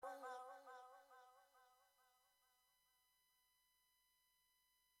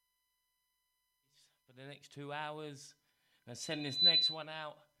the next 2 hours. And send this next one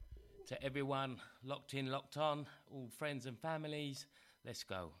out to everyone locked in, locked on, all friends and families. Let's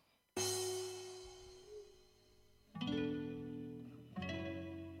go.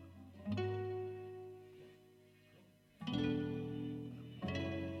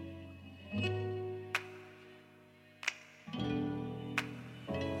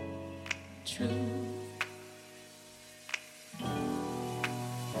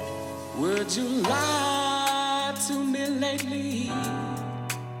 Would you lie to me lately?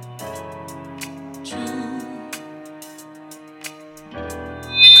 True.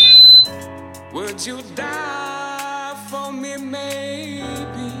 Would you die for me,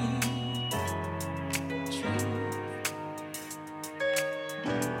 maybe? True.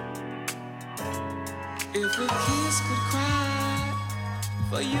 If a kiss could cry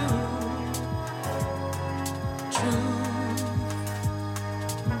for you. True.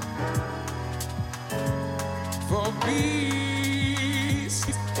 For peace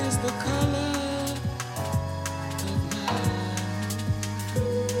is the color of mine.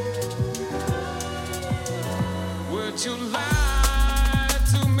 Would you lie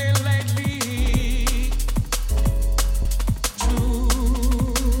to me lately? True.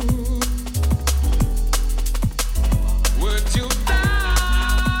 Would you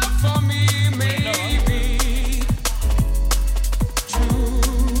die for me, maybe? True.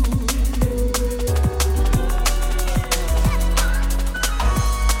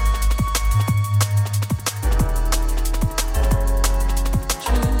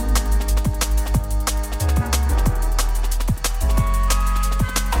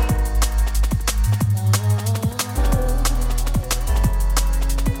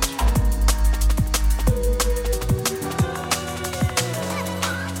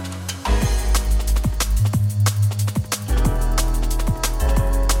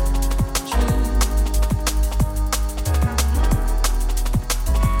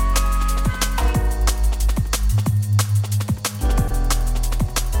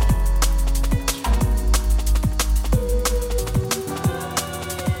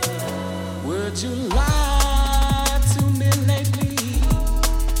 Would you lie to me lately?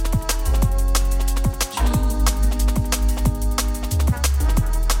 True.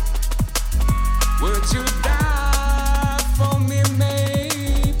 Would you die for me,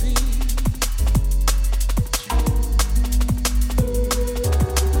 maybe? True.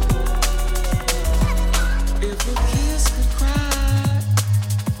 If a kiss could cry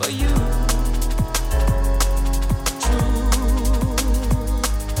for you.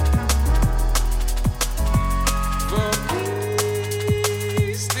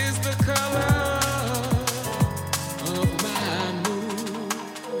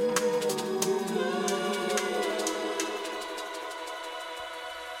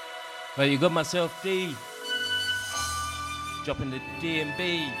 Well, you got myself D, dropping the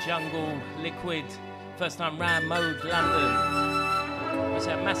D&B, Jungle, Liquid, first time round mode, London. It's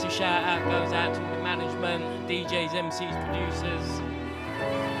a massive shout out goes out to all the management, DJs, MCs, producers.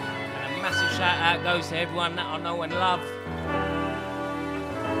 And a massive shout out goes to everyone that I know and love.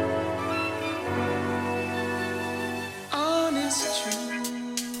 Honest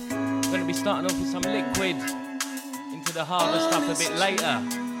truth. Gonna be starting off with some Liquid, into the harder stuff a bit later.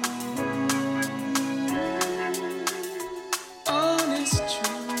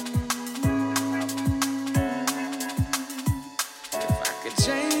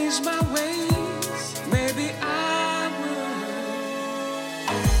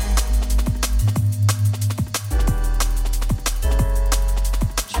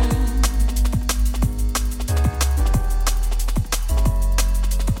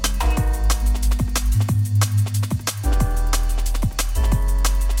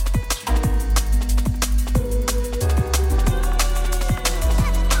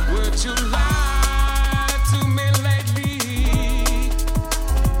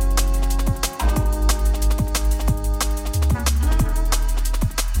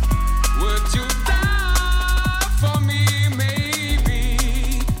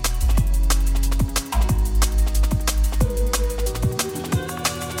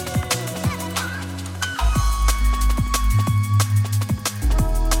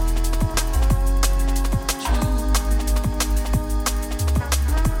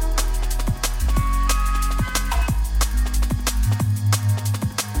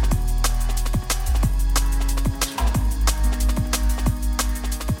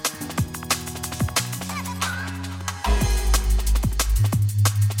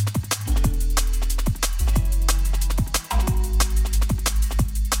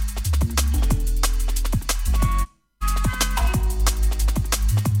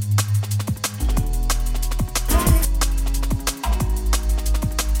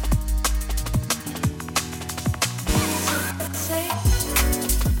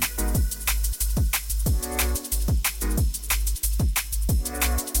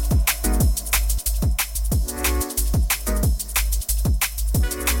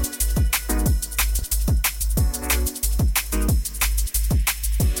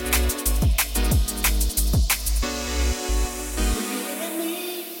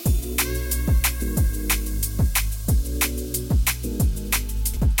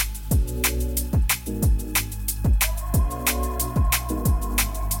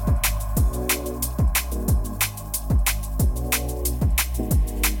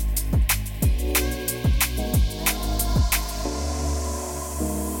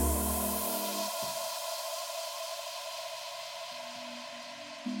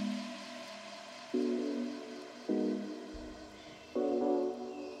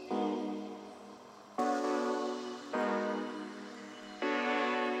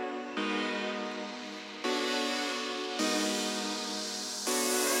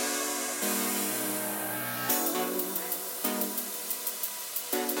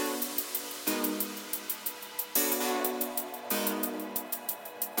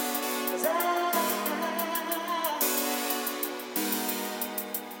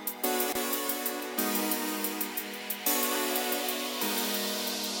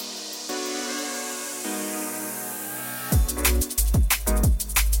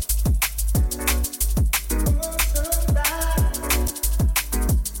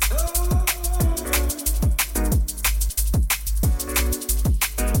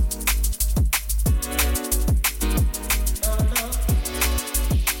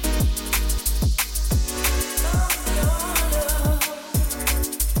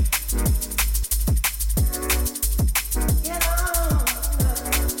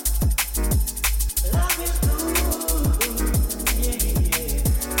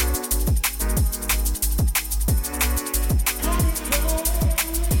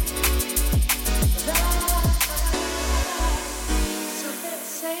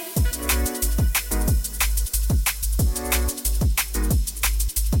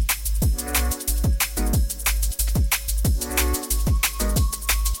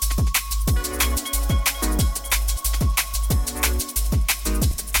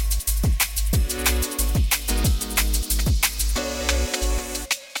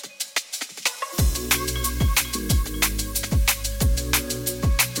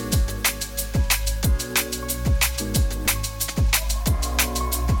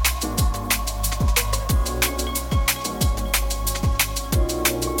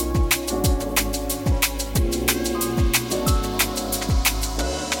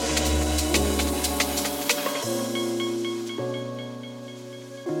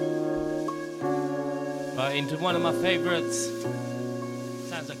 Into one of my favourites.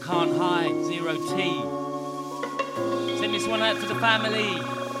 Sounds I Can't Hide, Zero T. Send this one out to the family.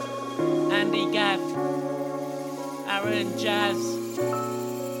 Andy, Gav, Aaron, Jazz,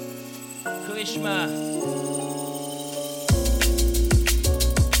 Karishma.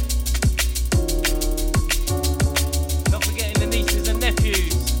 Not forgetting the nieces and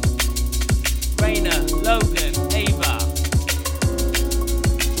nephews. Raina, Logan, Ava.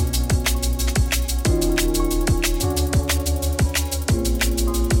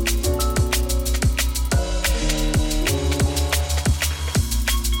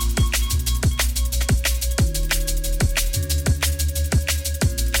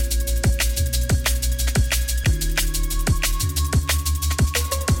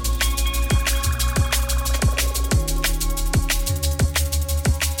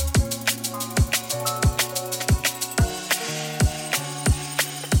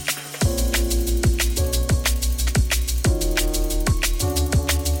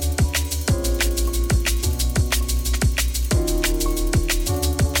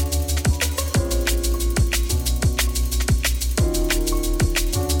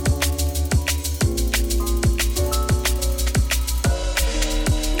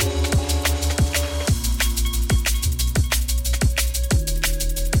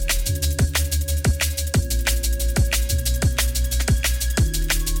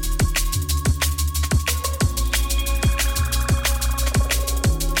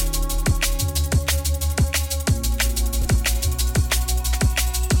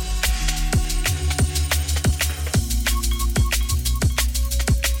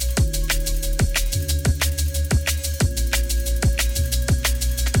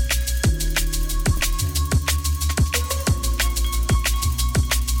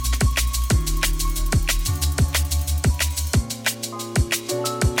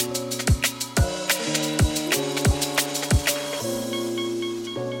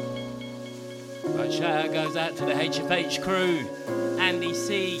 HFH crew, Andy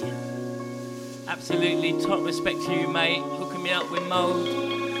C. Absolutely top respect to you, mate. Hooking me up with Mode.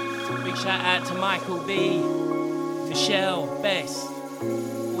 Big shout out to Michael B, Michelle, Bess,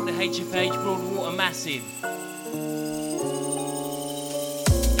 all the HFH Broadwater Massive.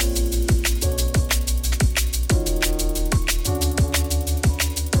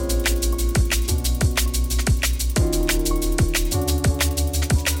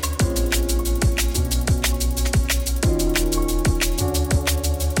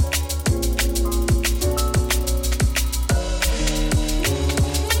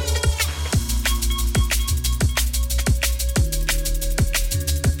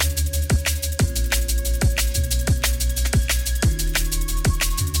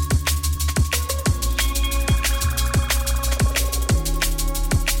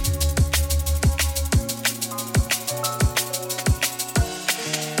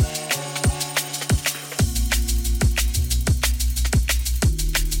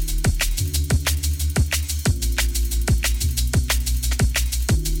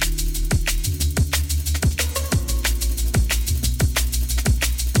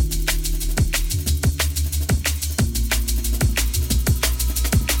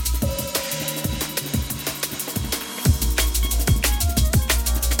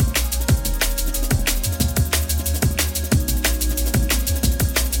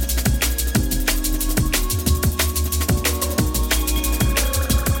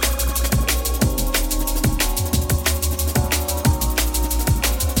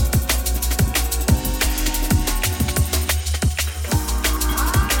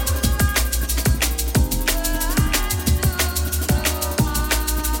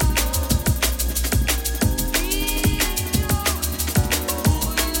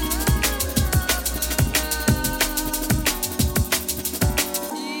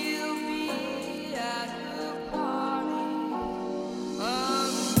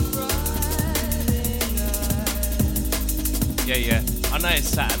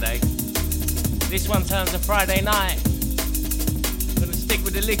 This one turns a Friday night. Gonna stick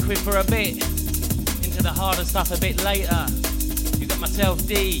with the liquid for a bit. Into the harder stuff a bit later. You got myself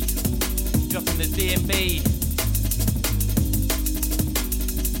D, dropping the D&B.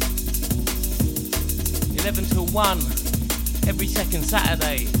 11 till 1, every second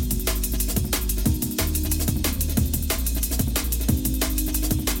Saturday.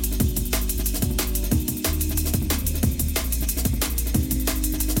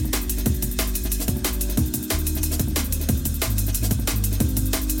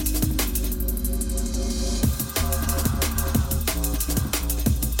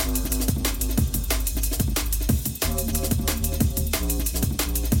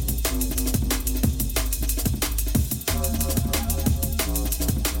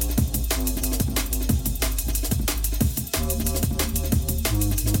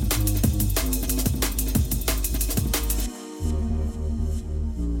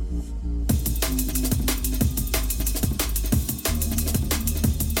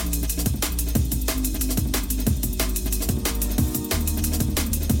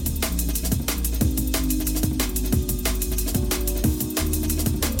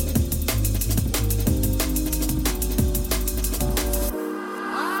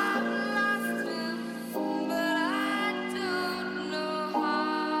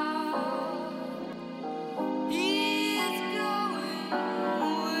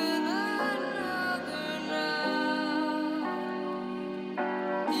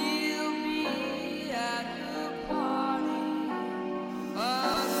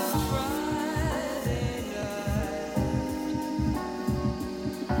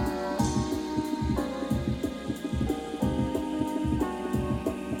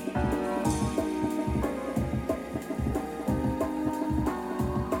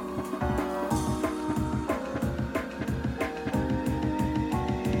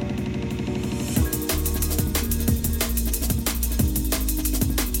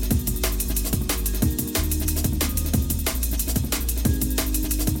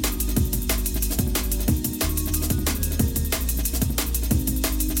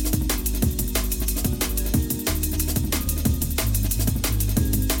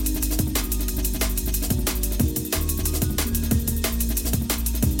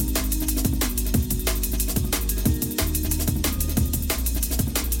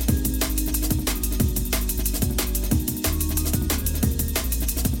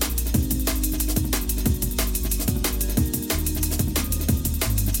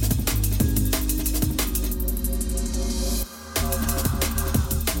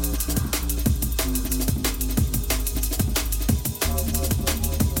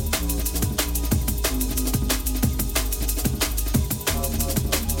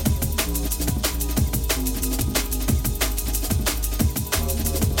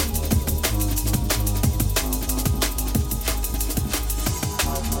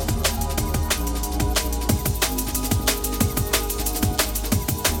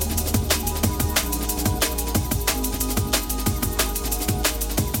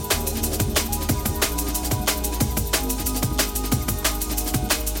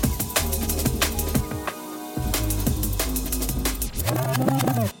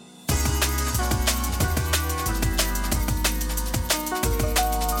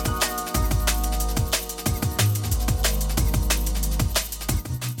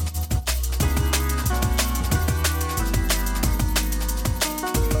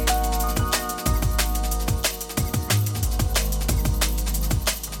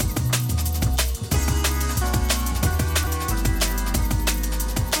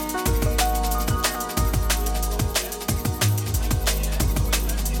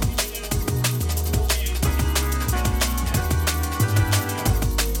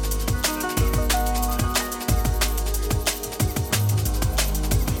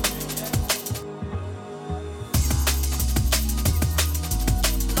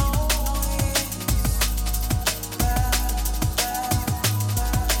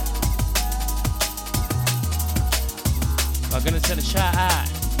 I'm gonna send a shout out.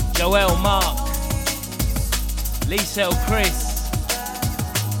 Joel, Mark, Lisa, Chris.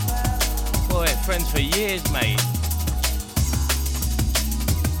 Boy, friends for years, mate.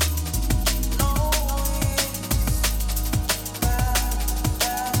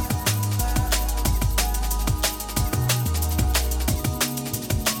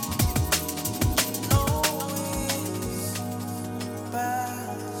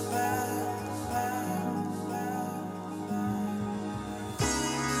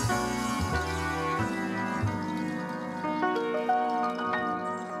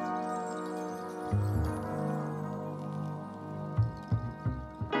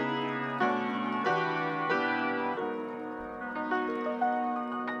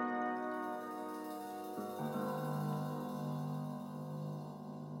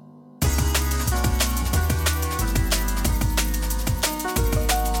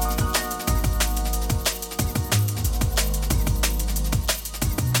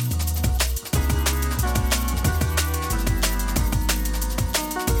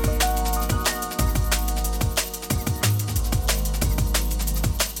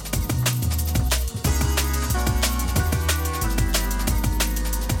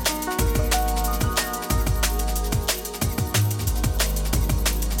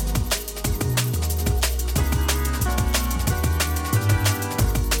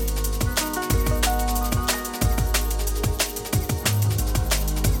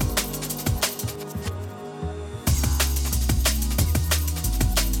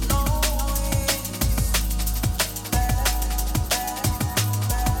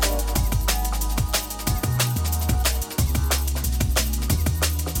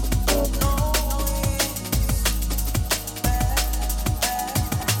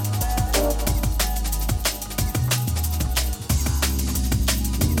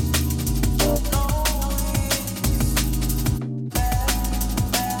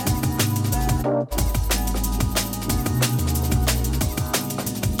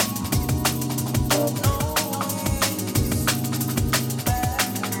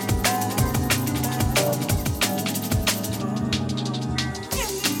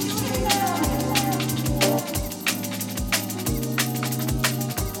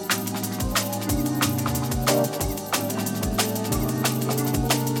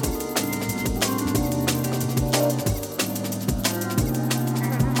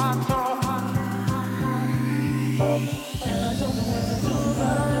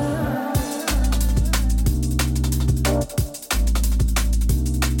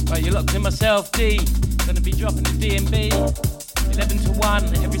 Myself, D, gonna be dropping the DMB 11 to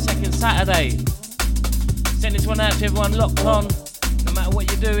 1 every second Saturday. Send this one out to everyone locked on, no matter what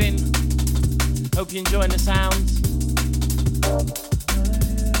you're doing. Hope you're enjoying the sounds.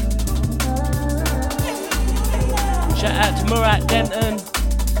 Shout out to Murat Denton.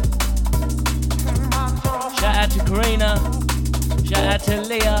 Shout out to Karina. Shout out to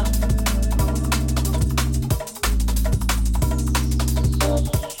Leah.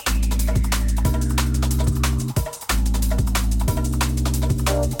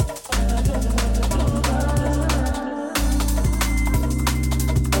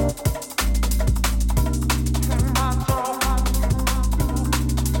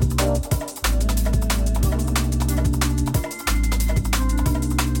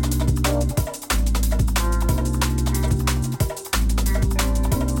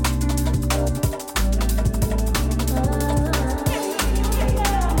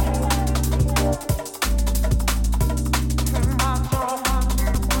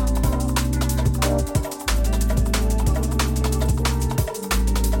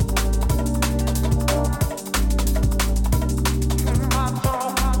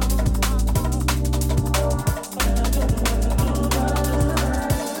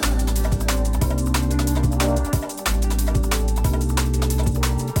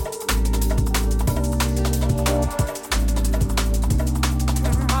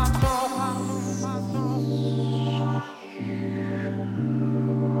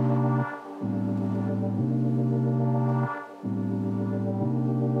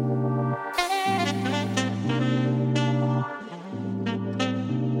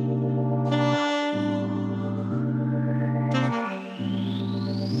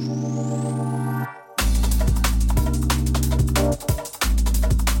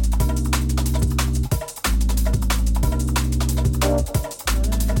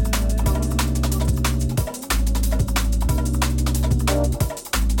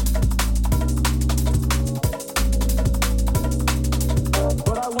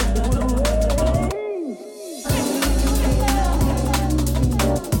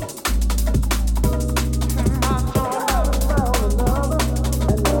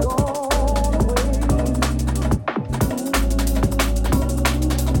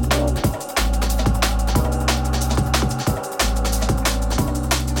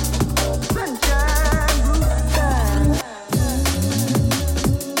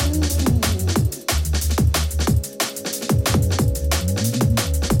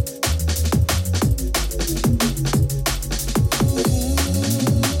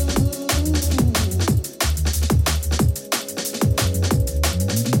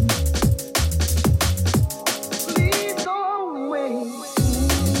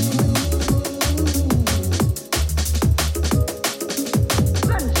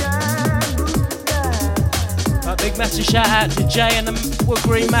 Massive shout out to Jay and the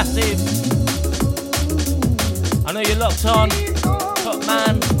Woodgreen Massive. I know you're locked on. Top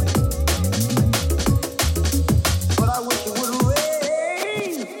man.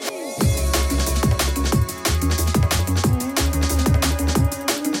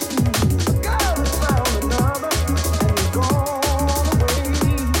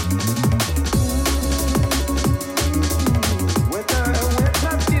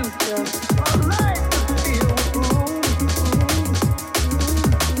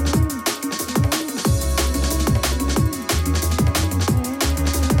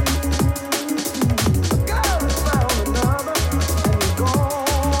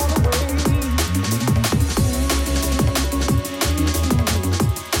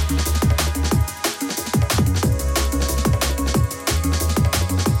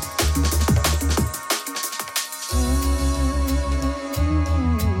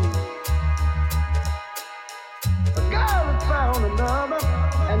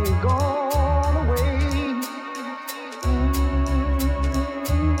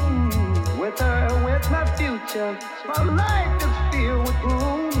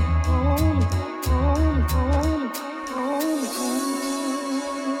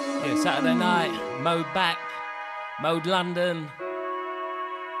 Mode London,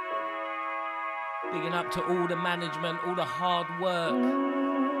 bigging up to all the management, all the hard work.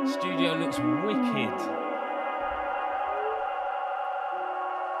 Studio looks wicked.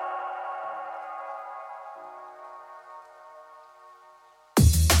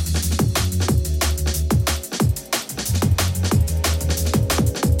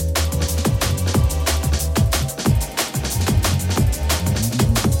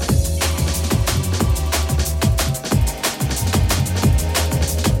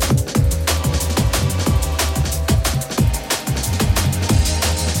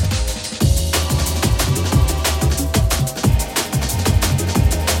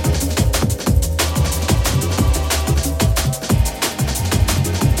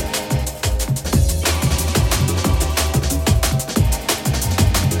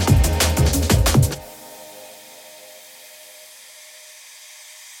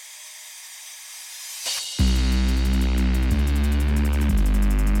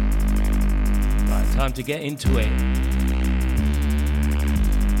 Time to get into it.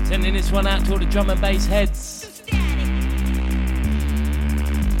 Sending this one out to all the drum and bass heads.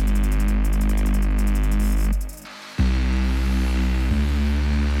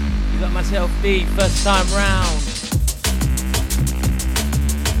 You got myself beat first time round.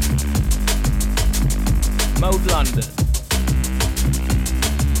 Mode London.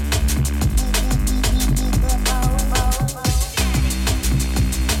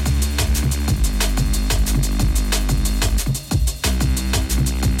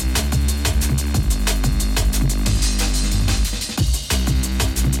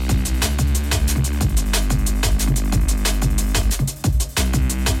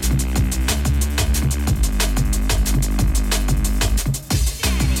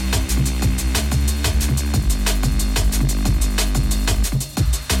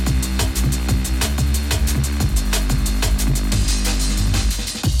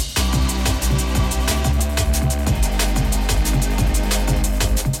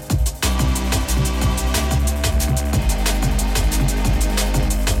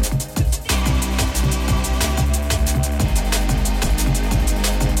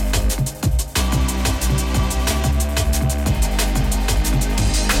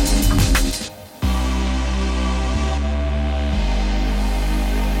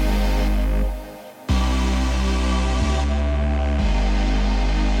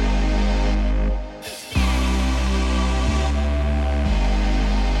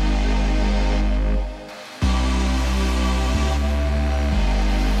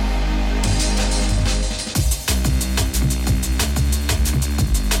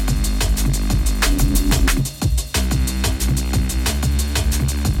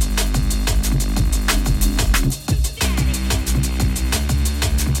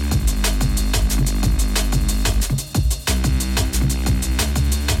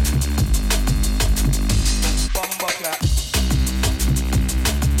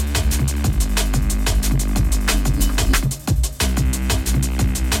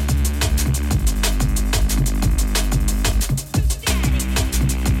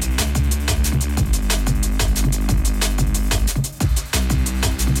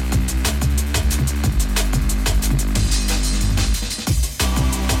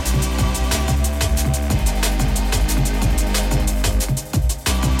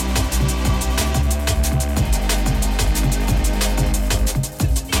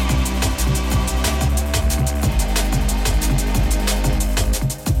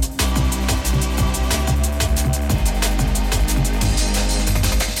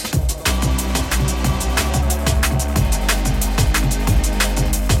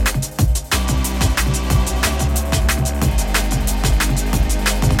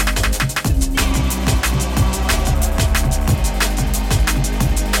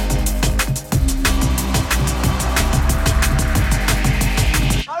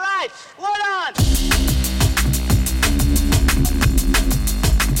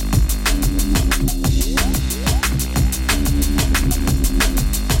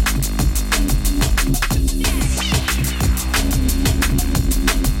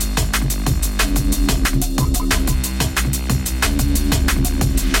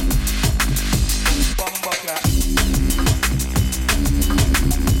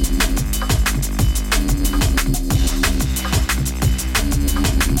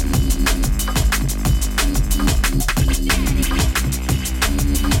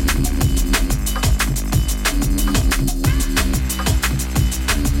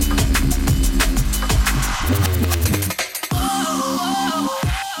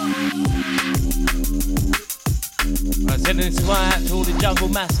 Right out to all the Jungle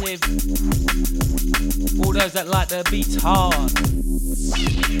Massive. All those that like the beats hard.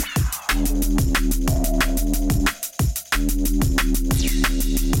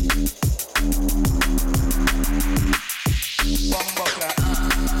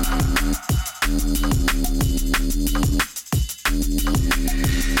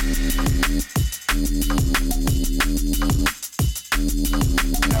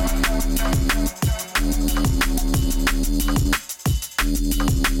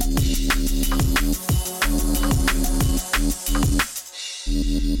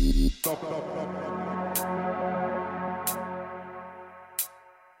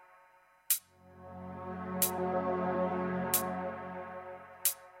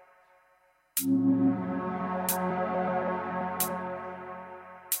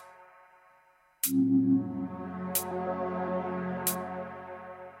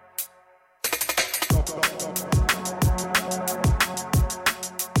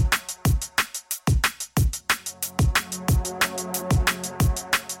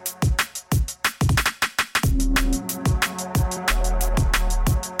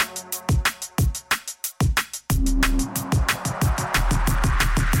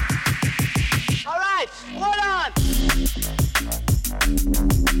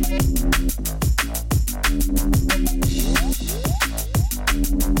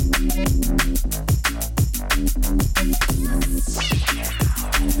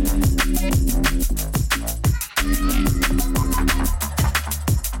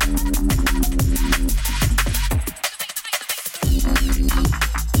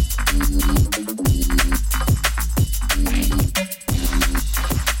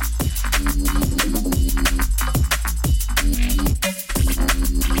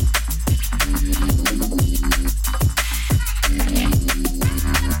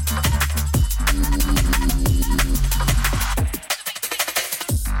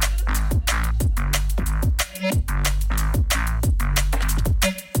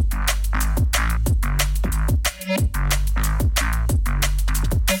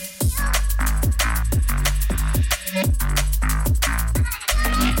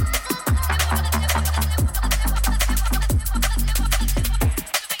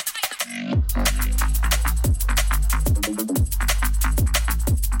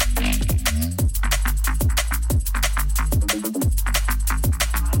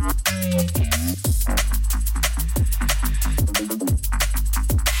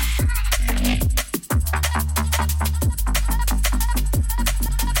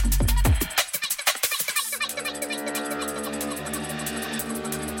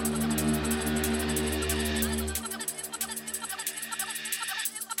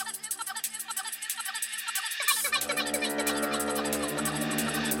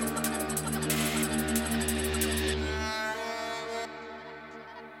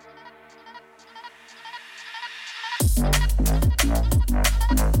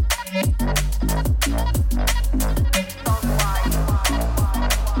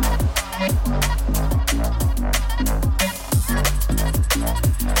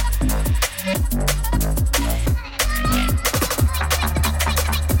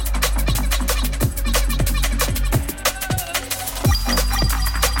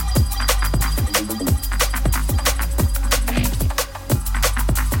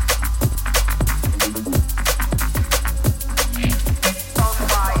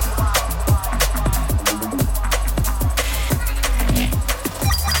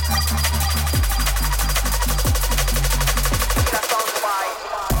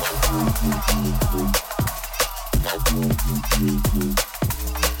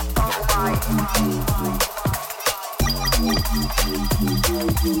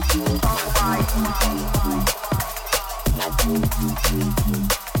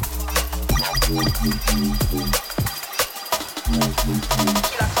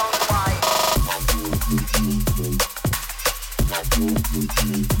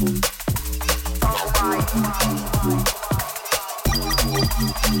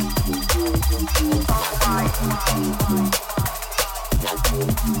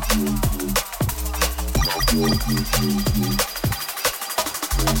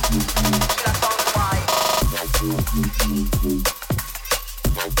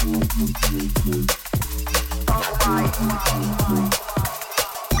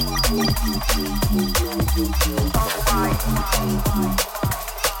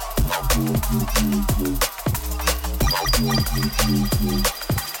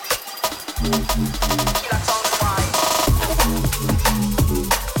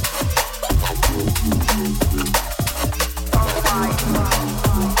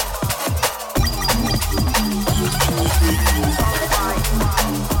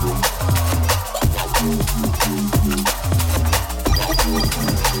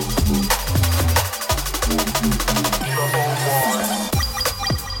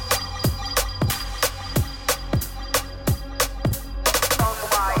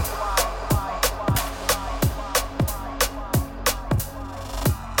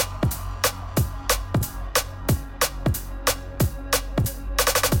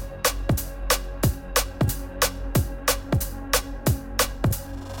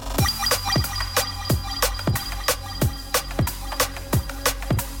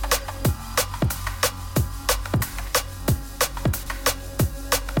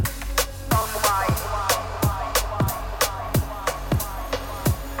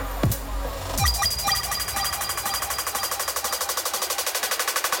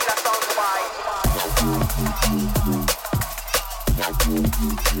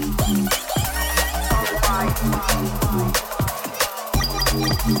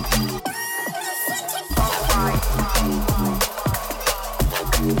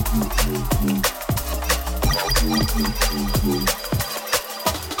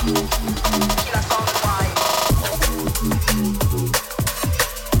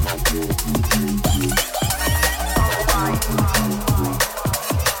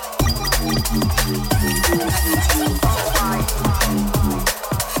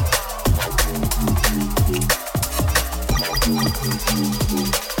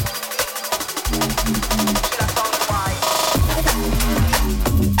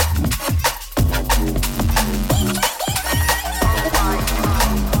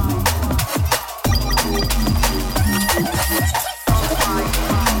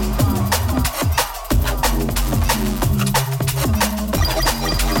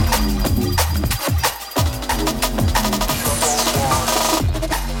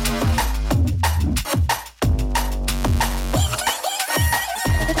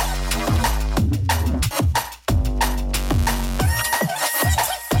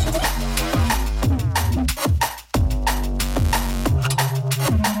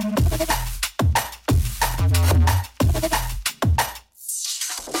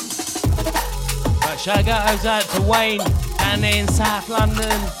 Shout goes out to Wayne down there in South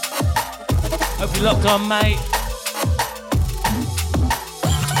London. Hope you're locked on, mate.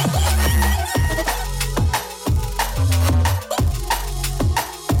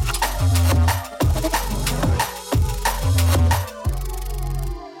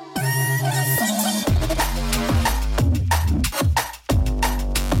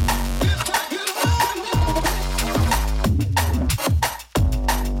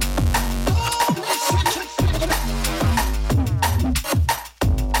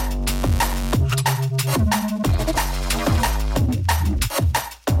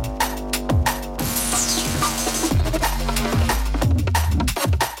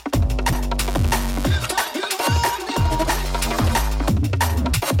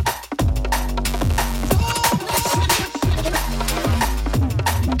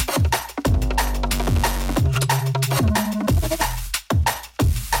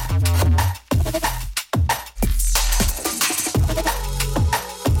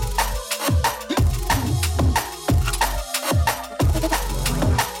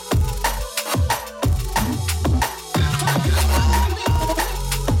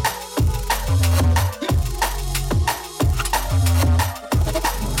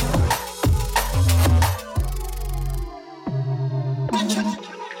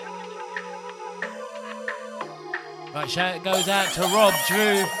 Right, shout goes out to Rob,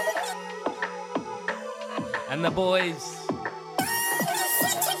 Drew, and the boys.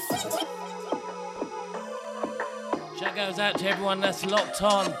 Shout goes out to everyone that's locked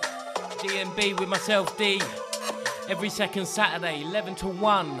on. DMB with myself, D. Every second Saturday, 11 to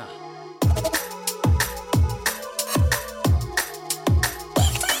 1.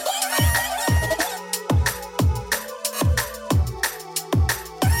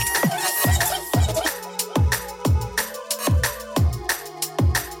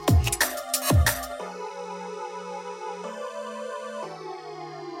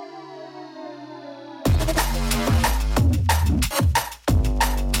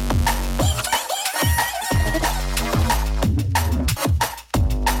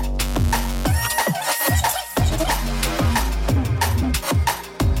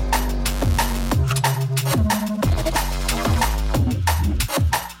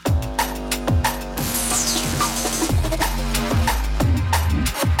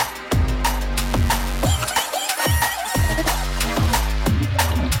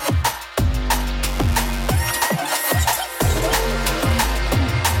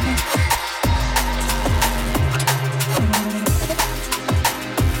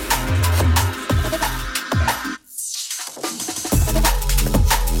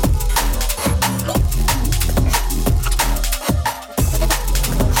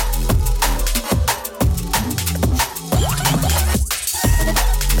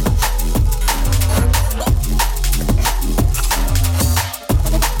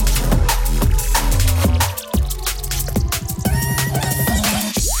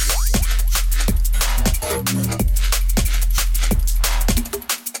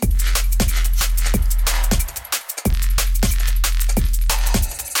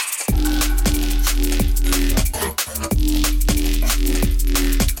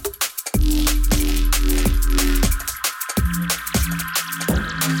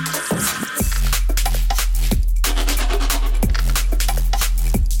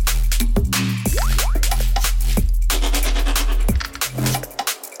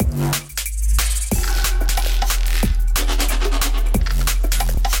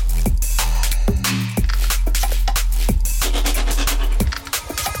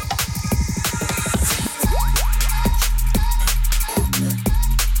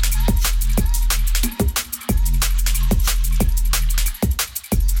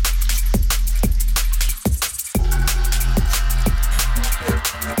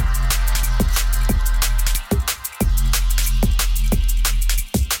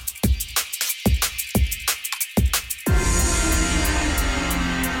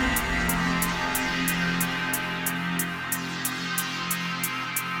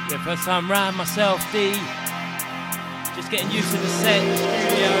 Yeah, first time round, myself, D. Just getting used to the set, the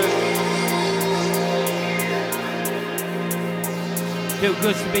studio. Feel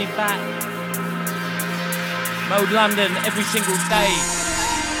good to be back. Mode London every single day.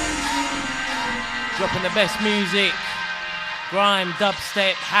 Dropping the best music. Grime,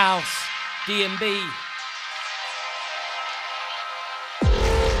 dubstep, house, D&B.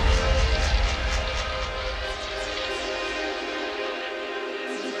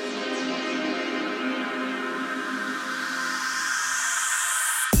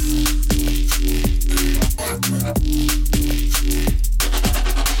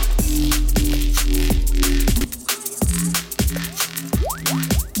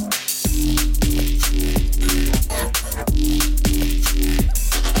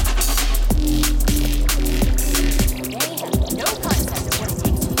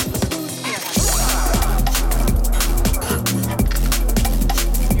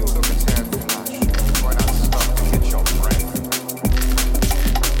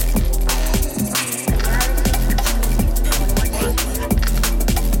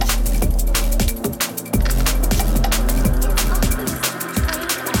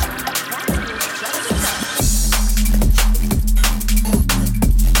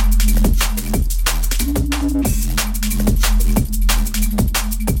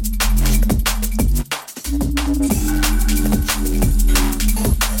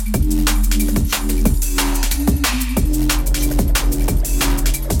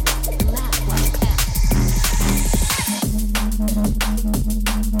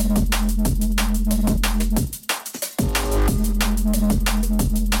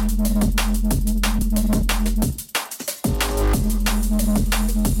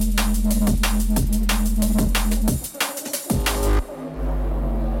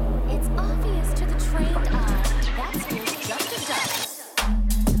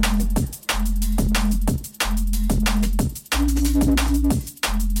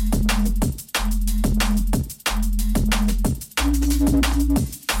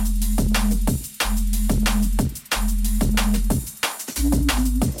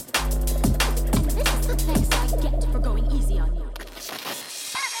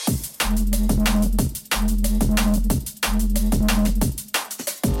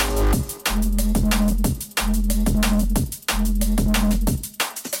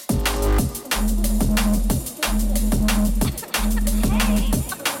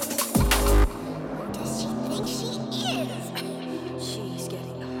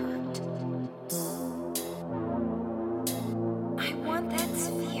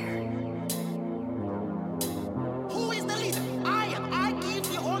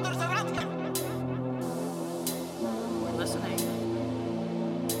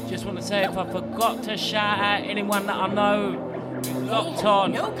 Forgot to shout out anyone that I know locked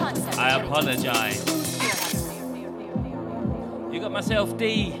on. I apologise. You got myself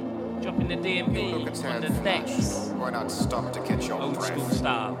D dropping the D&B on the decks. Why not stop to catch your old breath? School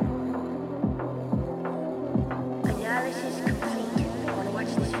style. Analysis complete. Wanna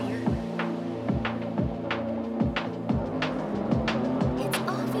watch the sphere? It's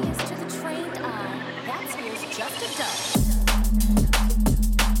obvious to the trained eye that sphere's just a dust.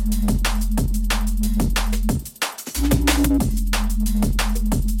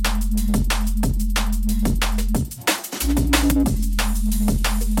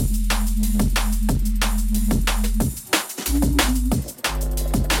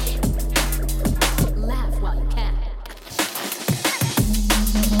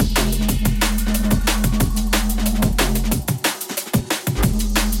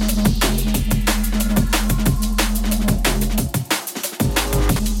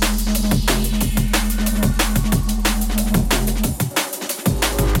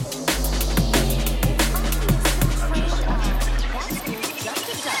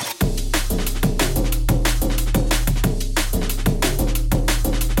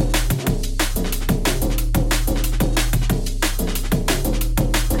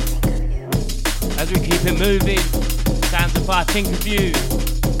 Moving, sounds of I Think of You.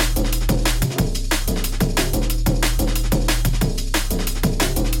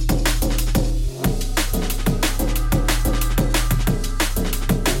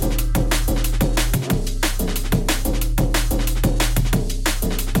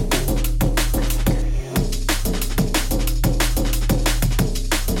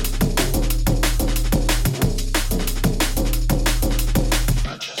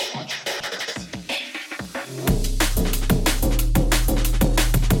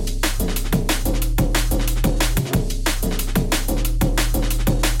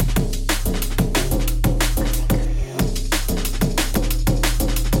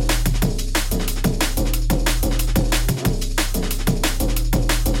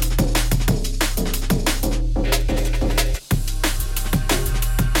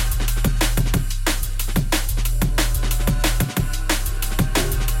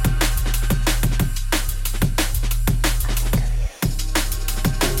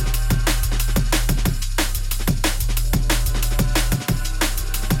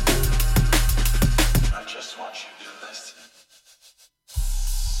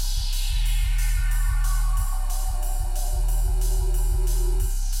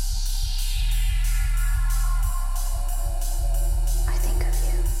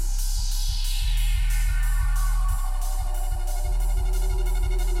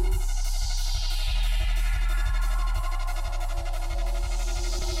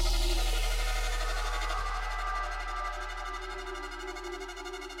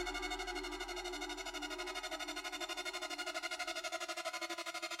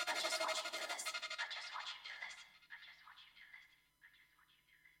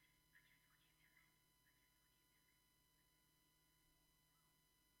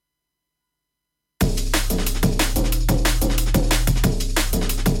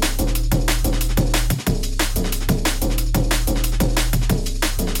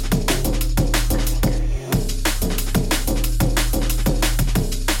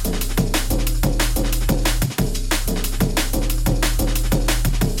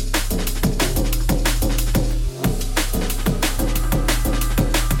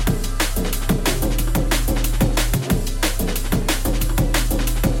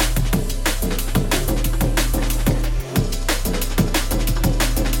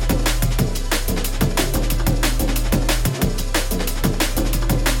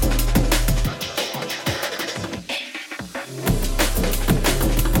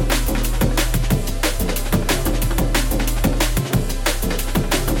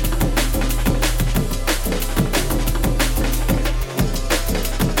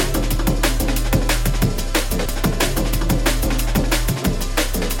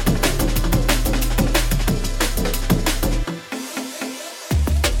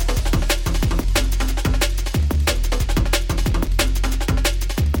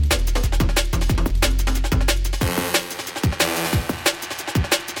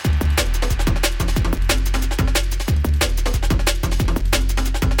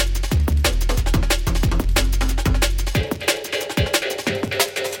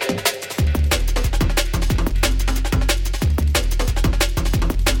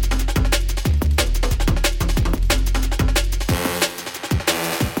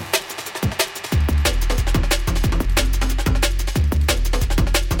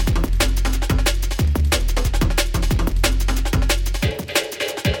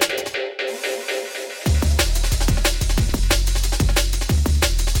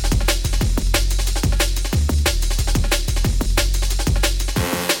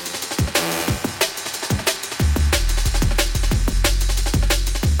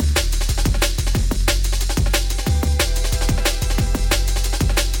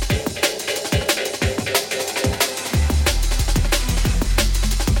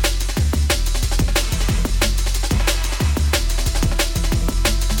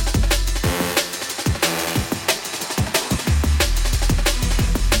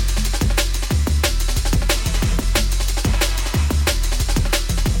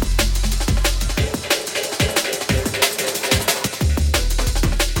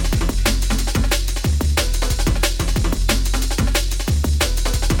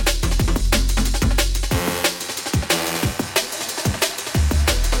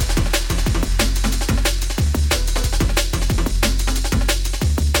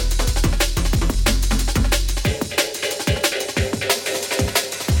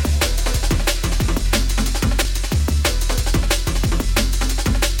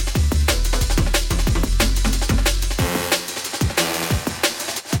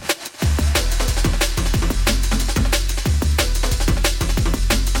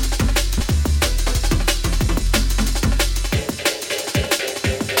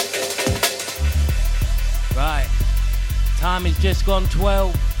 just gone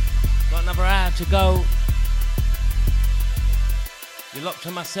 12. Got another hour to go. You're locked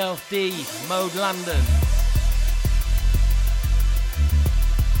to myself, D, Mode London.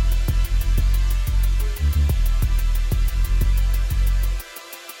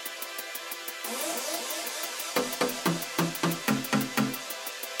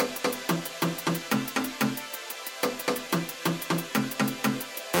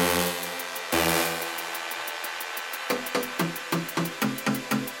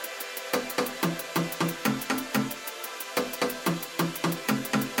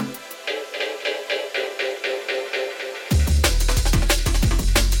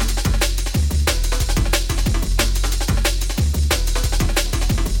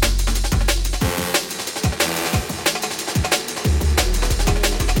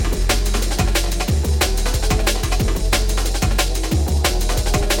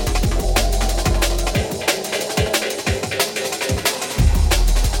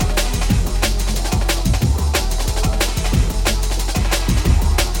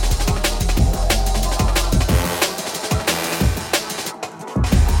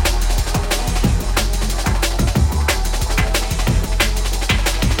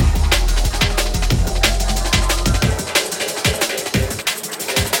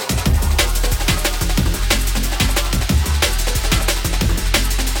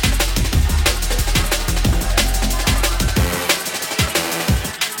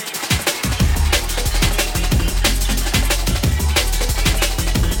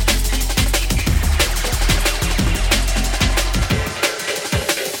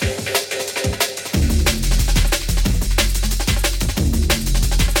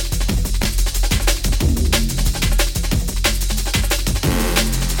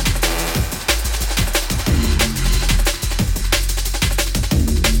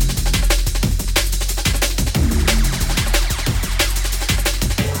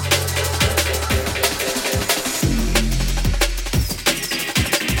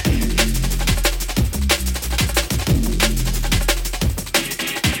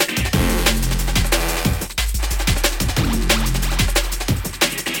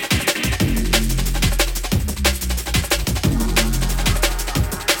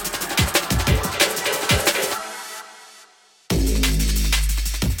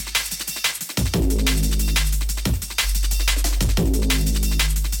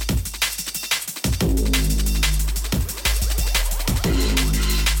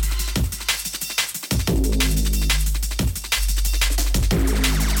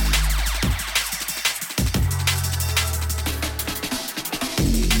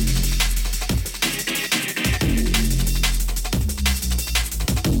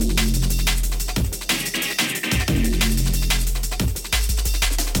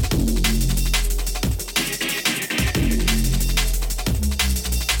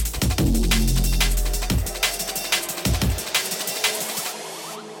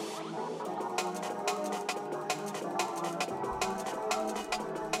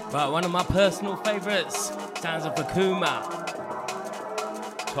 Right, one of my personal favourites, sounds of Akuma.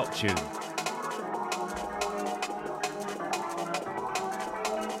 Top tune.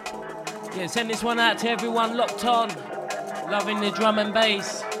 Yeah, send this one out to everyone locked on, loving the drum and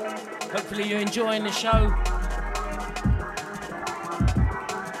bass. Hopefully you're enjoying the show.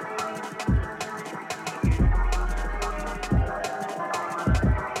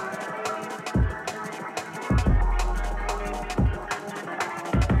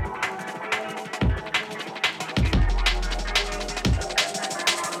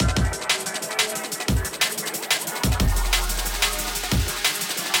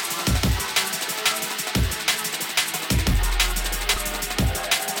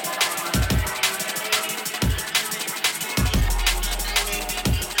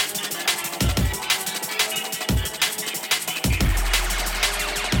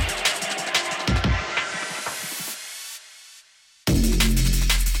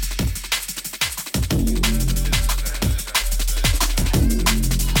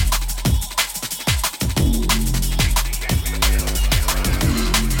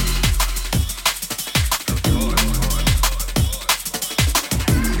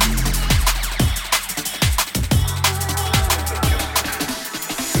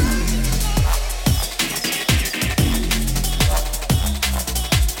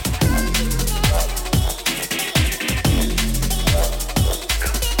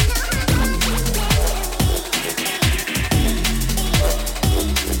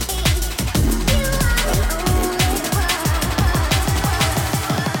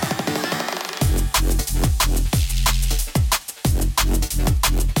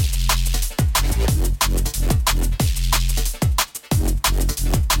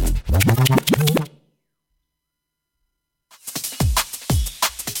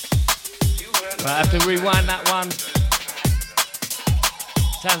 Right, I have to rewind that one.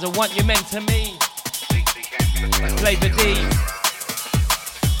 Sounds of What You Meant to Me. Flavor D.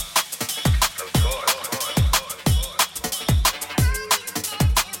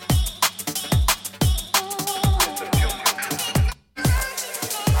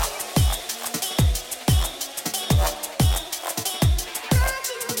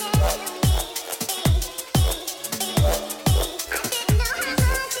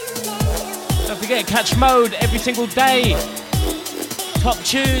 Don't forget, catch Mode every single day. Top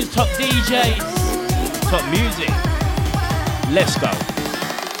tunes, top DJs, top music. Let's go.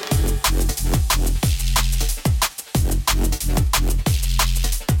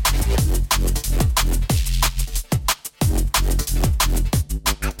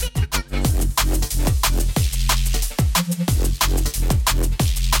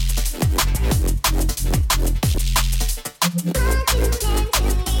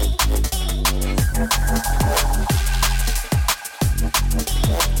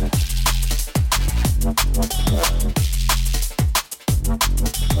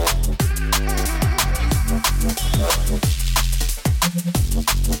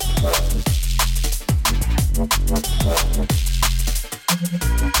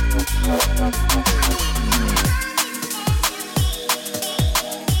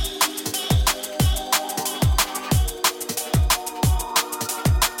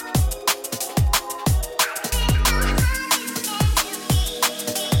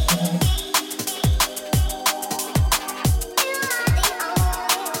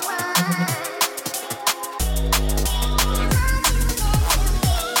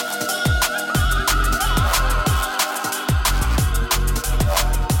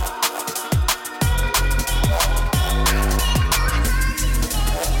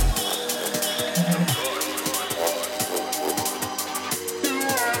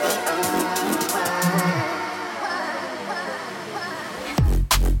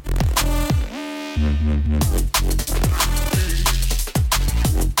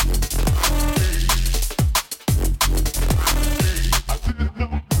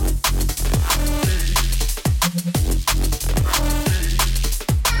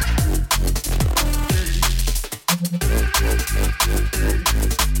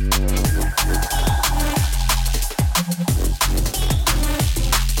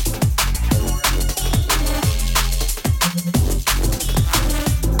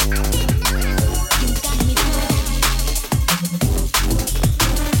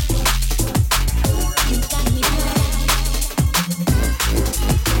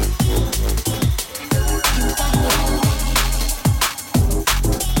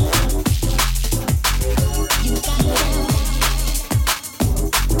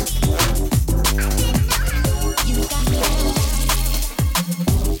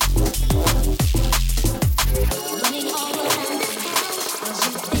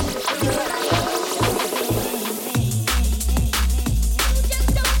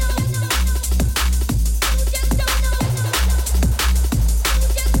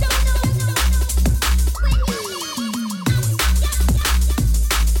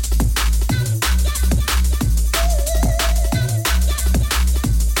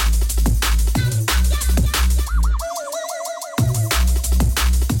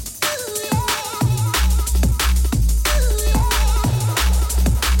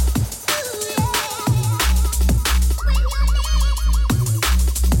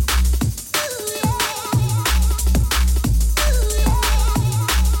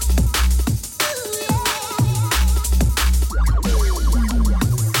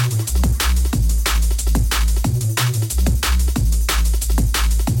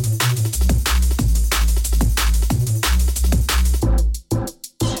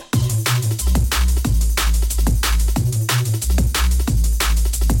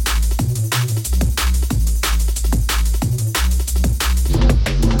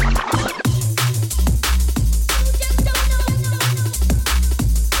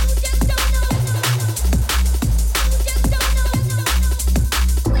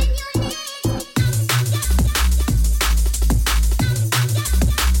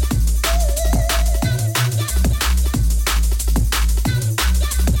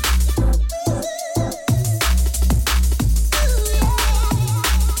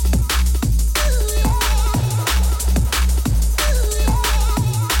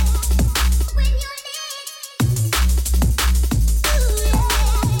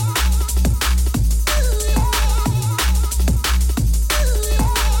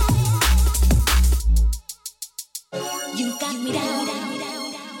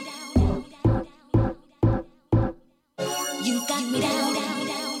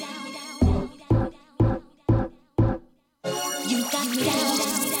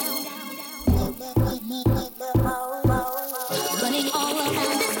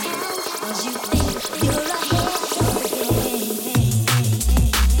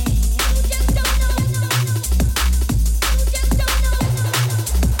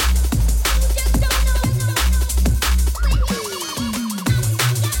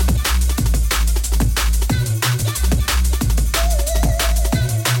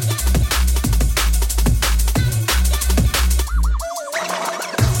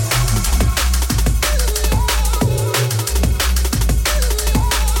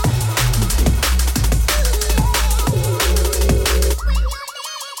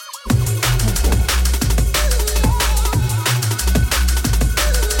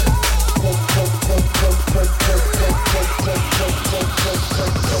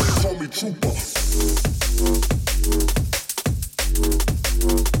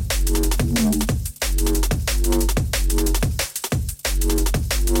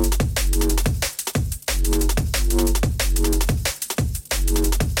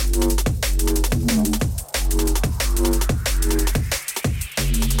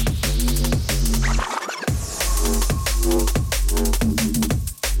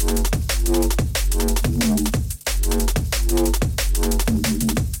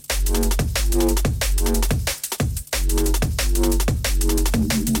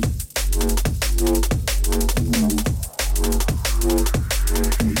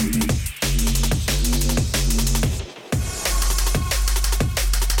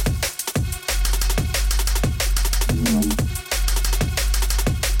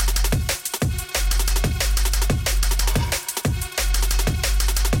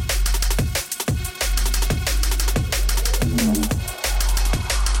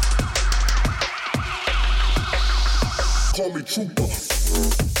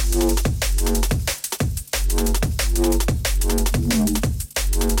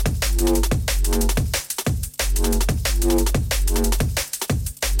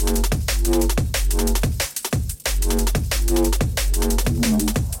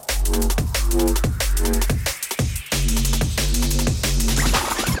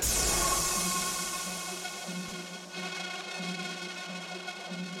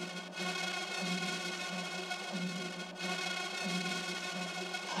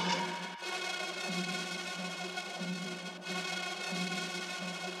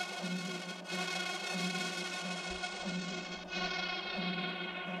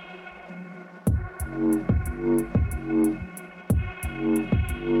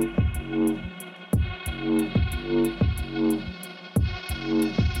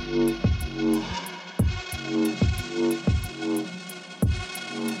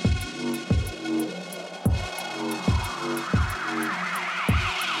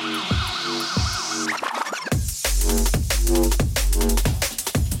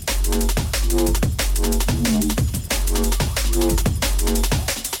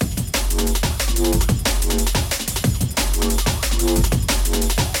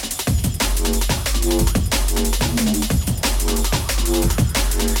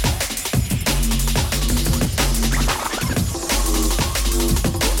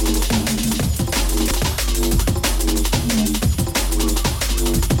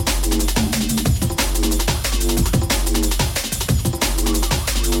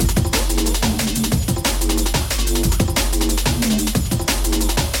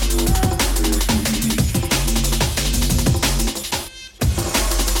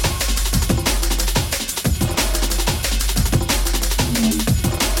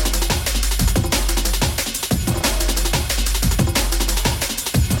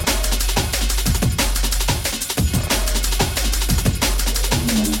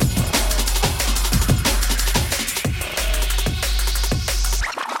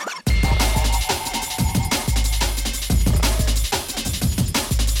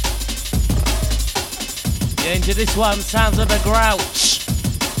 Into this one, Sounds of the Grouch.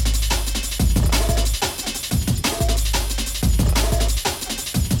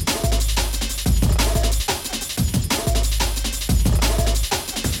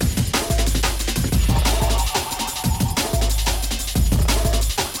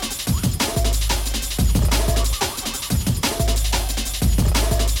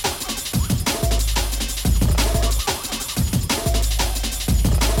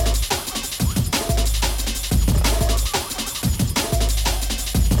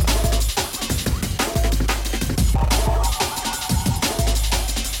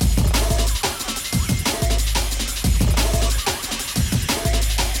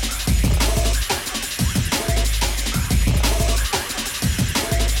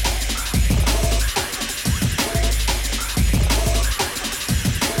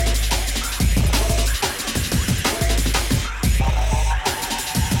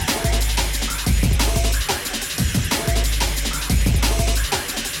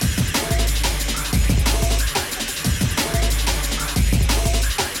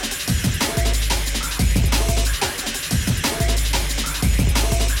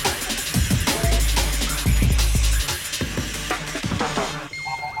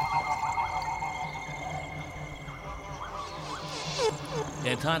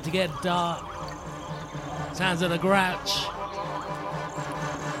 Time to get dark. Sounds of the Grouch.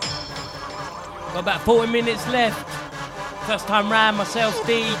 Got about 40 minutes left. First time round, myself,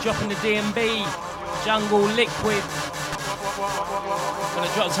 D, dropping the DMB. Jungle, Liquid.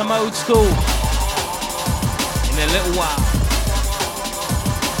 Gonna drop some old school in a little while.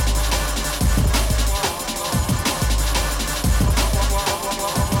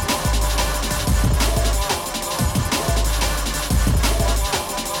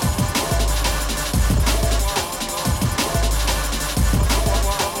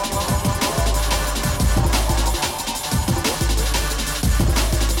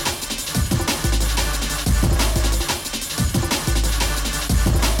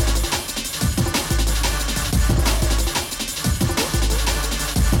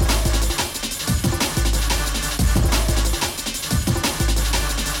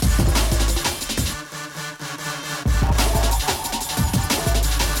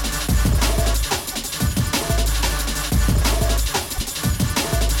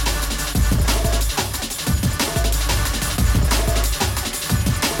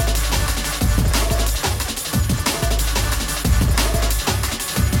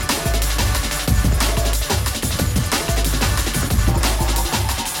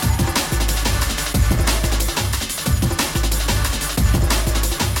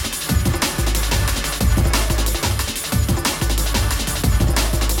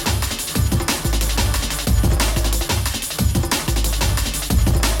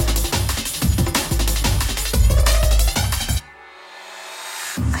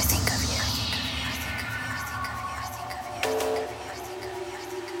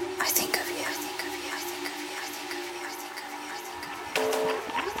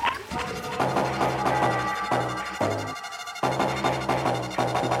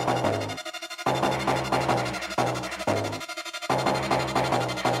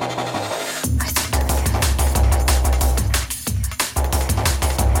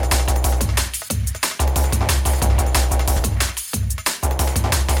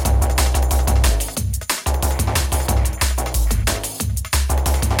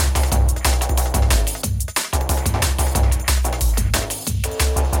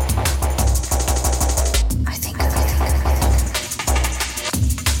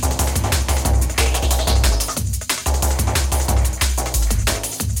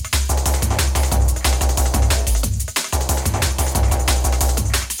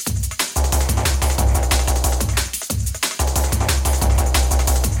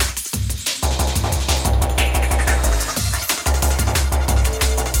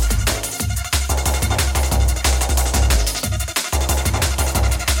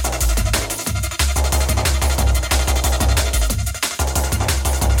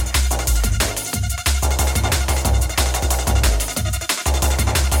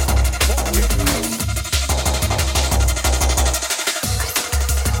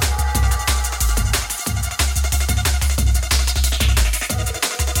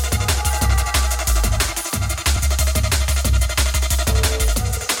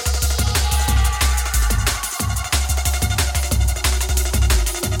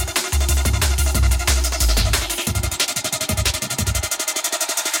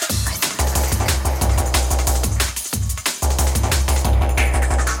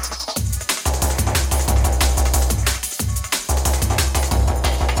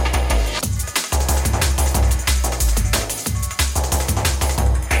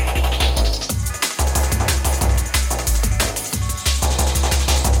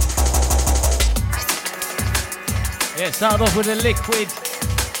 Started off with a liquid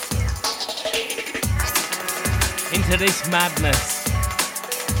into this madness.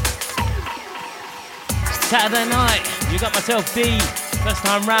 Saturday night, you got myself D, first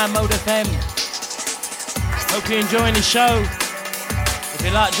time round Mode FM. Hope you're enjoying the show. If you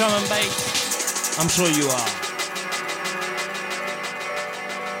like drum and bass, I'm sure you are.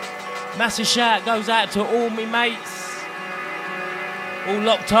 Massive shout goes out to all me mates, all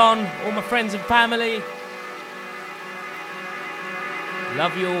locked on, all my friends and family.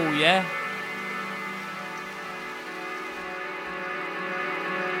 Love you all, yeah?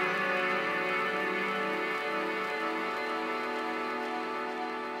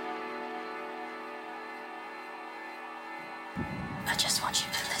 I just want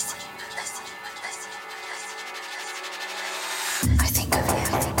you to listen. I think of you.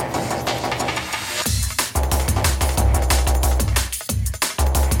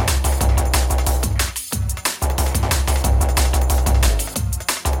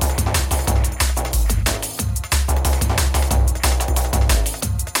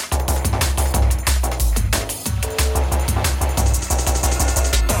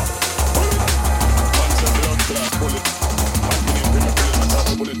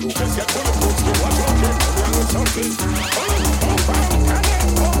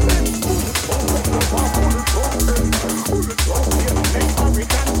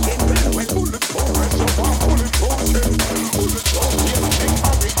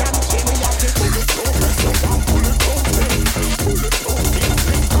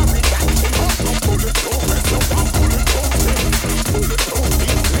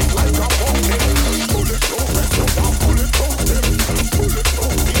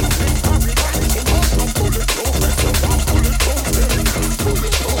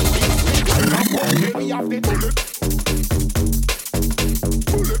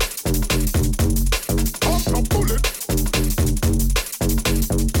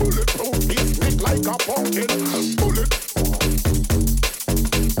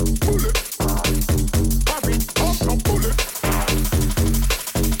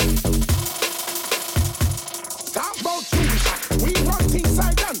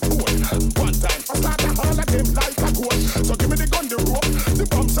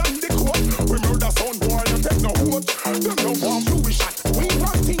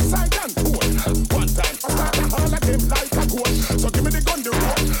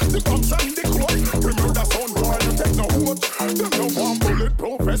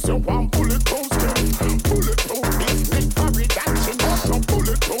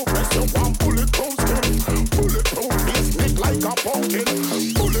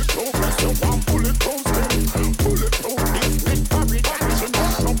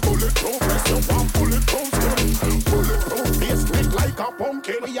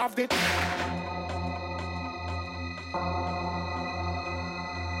 have the.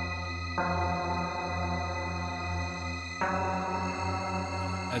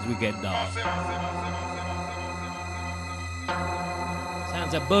 As we get dark.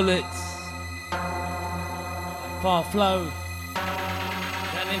 Sounds of bullets. Far flow.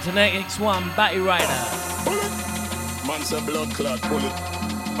 Down into next one, Batty Rider. Bullet. Man's a blood clot bullet.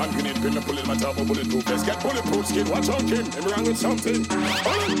 And grenade pin the bullet, my top of bulletproof. Let's get bulletproof skin. Watch out, Kim. I'm wrong with something.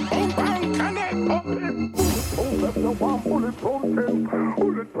 Bullet, boom, bang, connect, up him. Bulletproof, if you want bulletproof skin.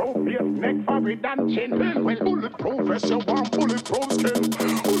 Bulletproof, yes, neck, fabric, and chin. Well, bulletproof, if you want bulletproof skin.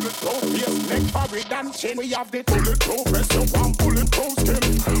 Bulletproof, yes, neck, fabric, and chin. We have the bulletproof, if you want bulletproof skin.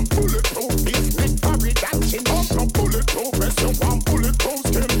 Bulletproof, yes, neck, fabric, and chin. Also bulletproof, if you want bulletproof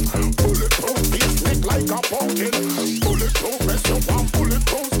skin. Bulletproof, yes, neck like a pumpkin. Bulletproof, if you want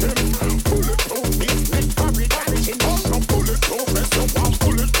bulletproof skin. Bulletproof, yes, neck, fabric, and chin. Also bulletproof, if you want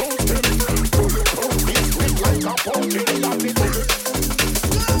bulletproof skin. Bulletproof, yes, neck like a pumpkin. We have the bullet.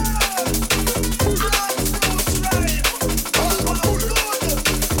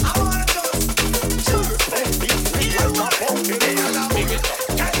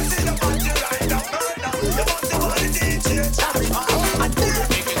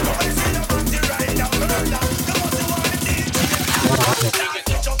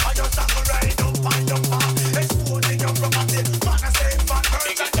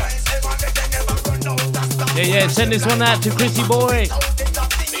 Yeah, send this one out to Chrissy Boy.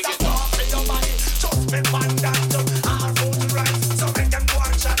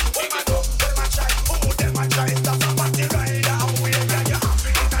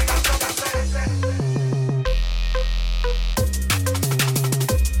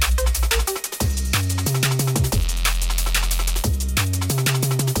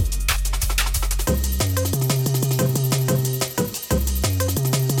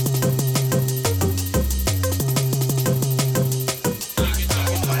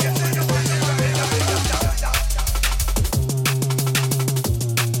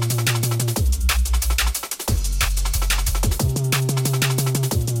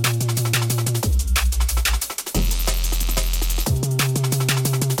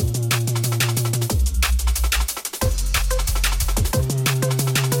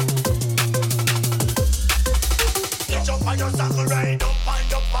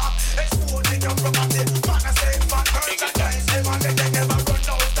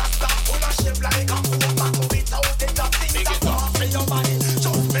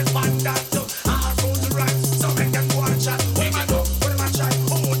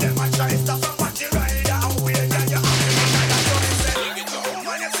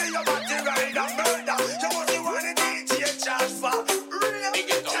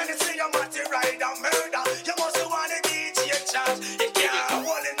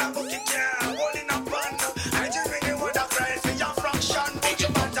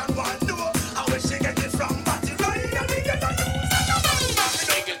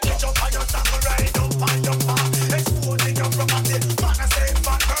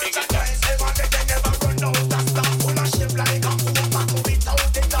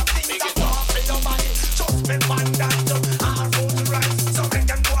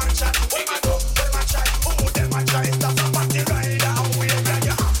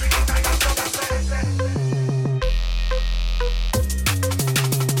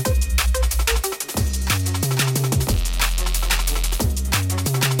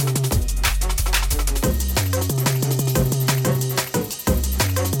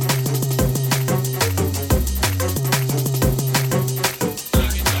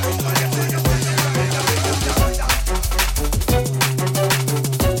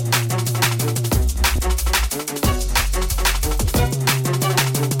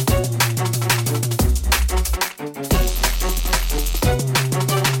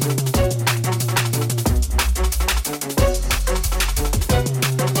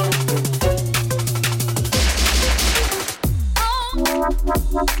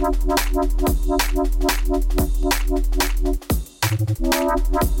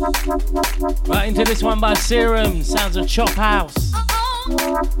 Right into this one by Serum, sounds of Chop House. I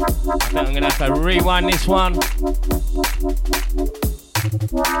think I'm gonna have to rewind this one.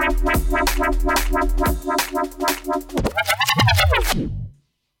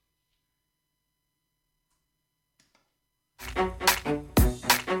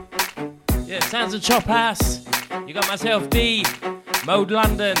 Yeah, sounds of Chop House. You got myself D, Mode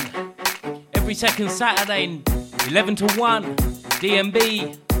London. Every second Saturday, 11 to 1.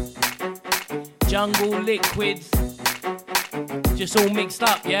 DMB, Jungle, Liquid, just all mixed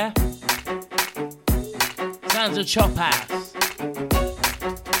up, yeah? Sounds of Chop House.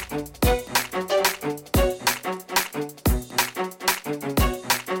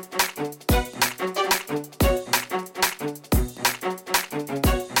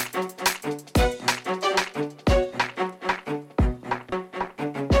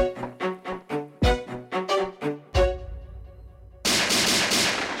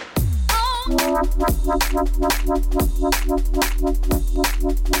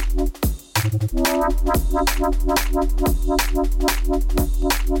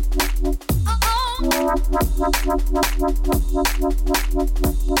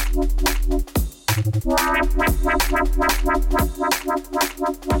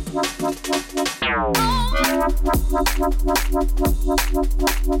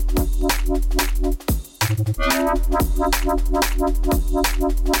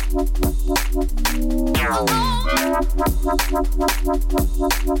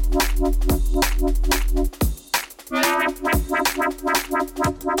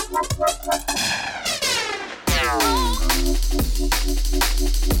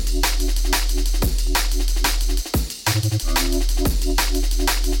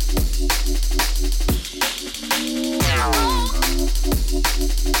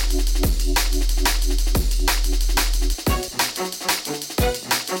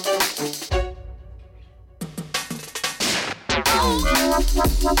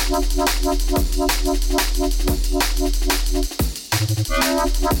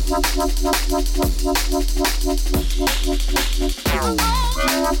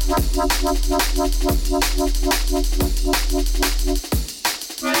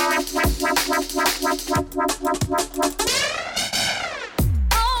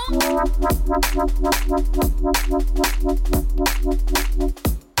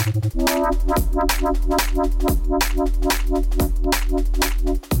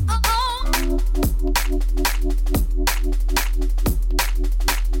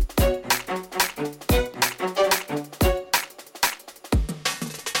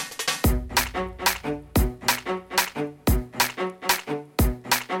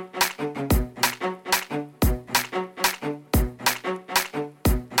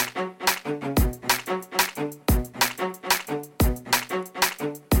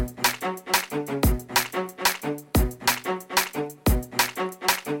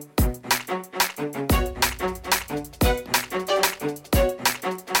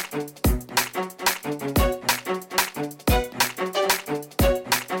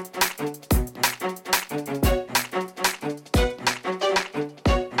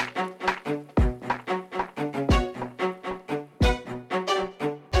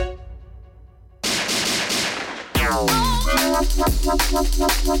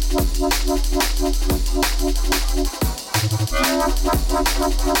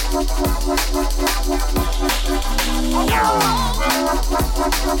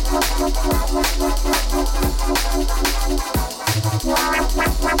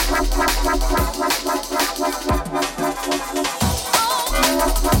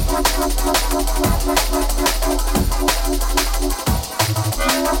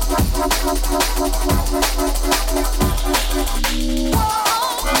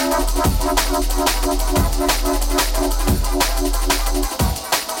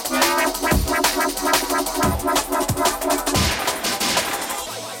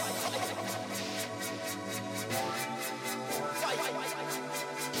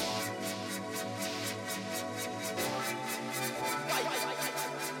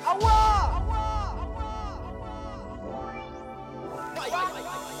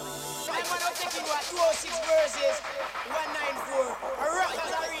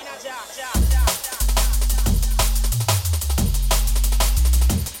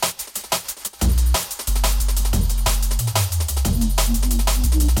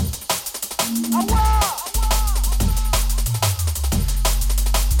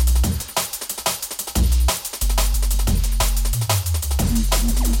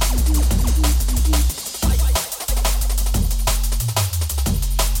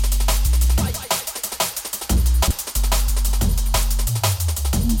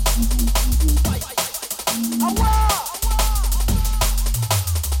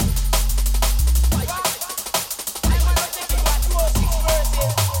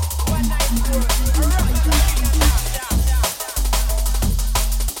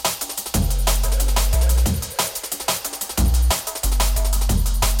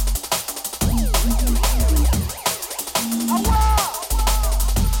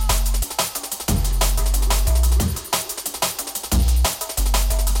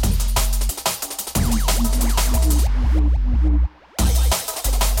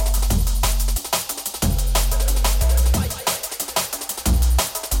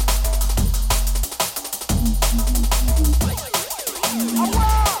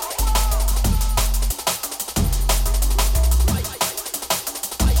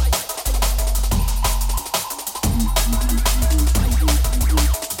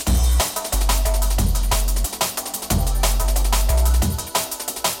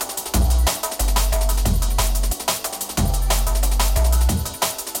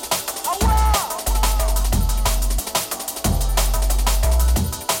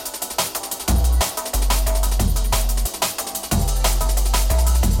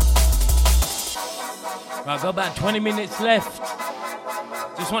 about 20 minutes left.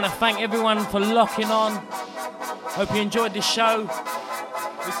 Just want to thank everyone for locking on. Hope you enjoyed the show.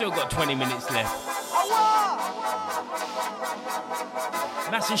 We still got 20 minutes left.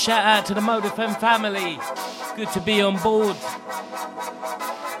 Massive shout out to the Mode FM family. Good to be on board.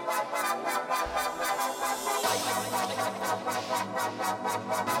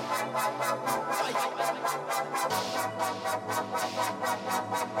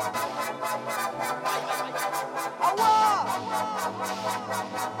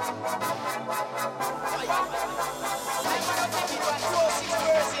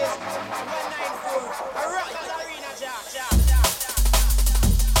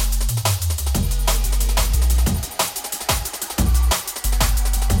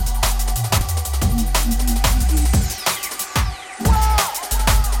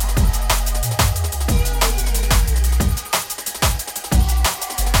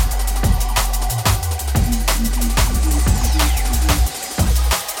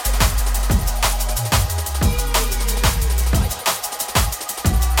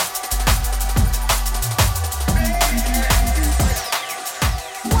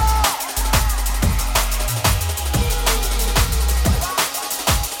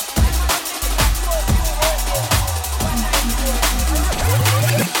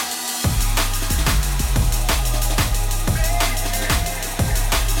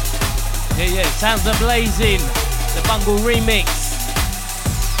 Sounds are blazing, the Bungle remix.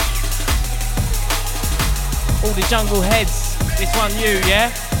 All the jungle heads, this one you,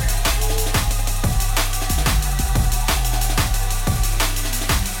 yeah?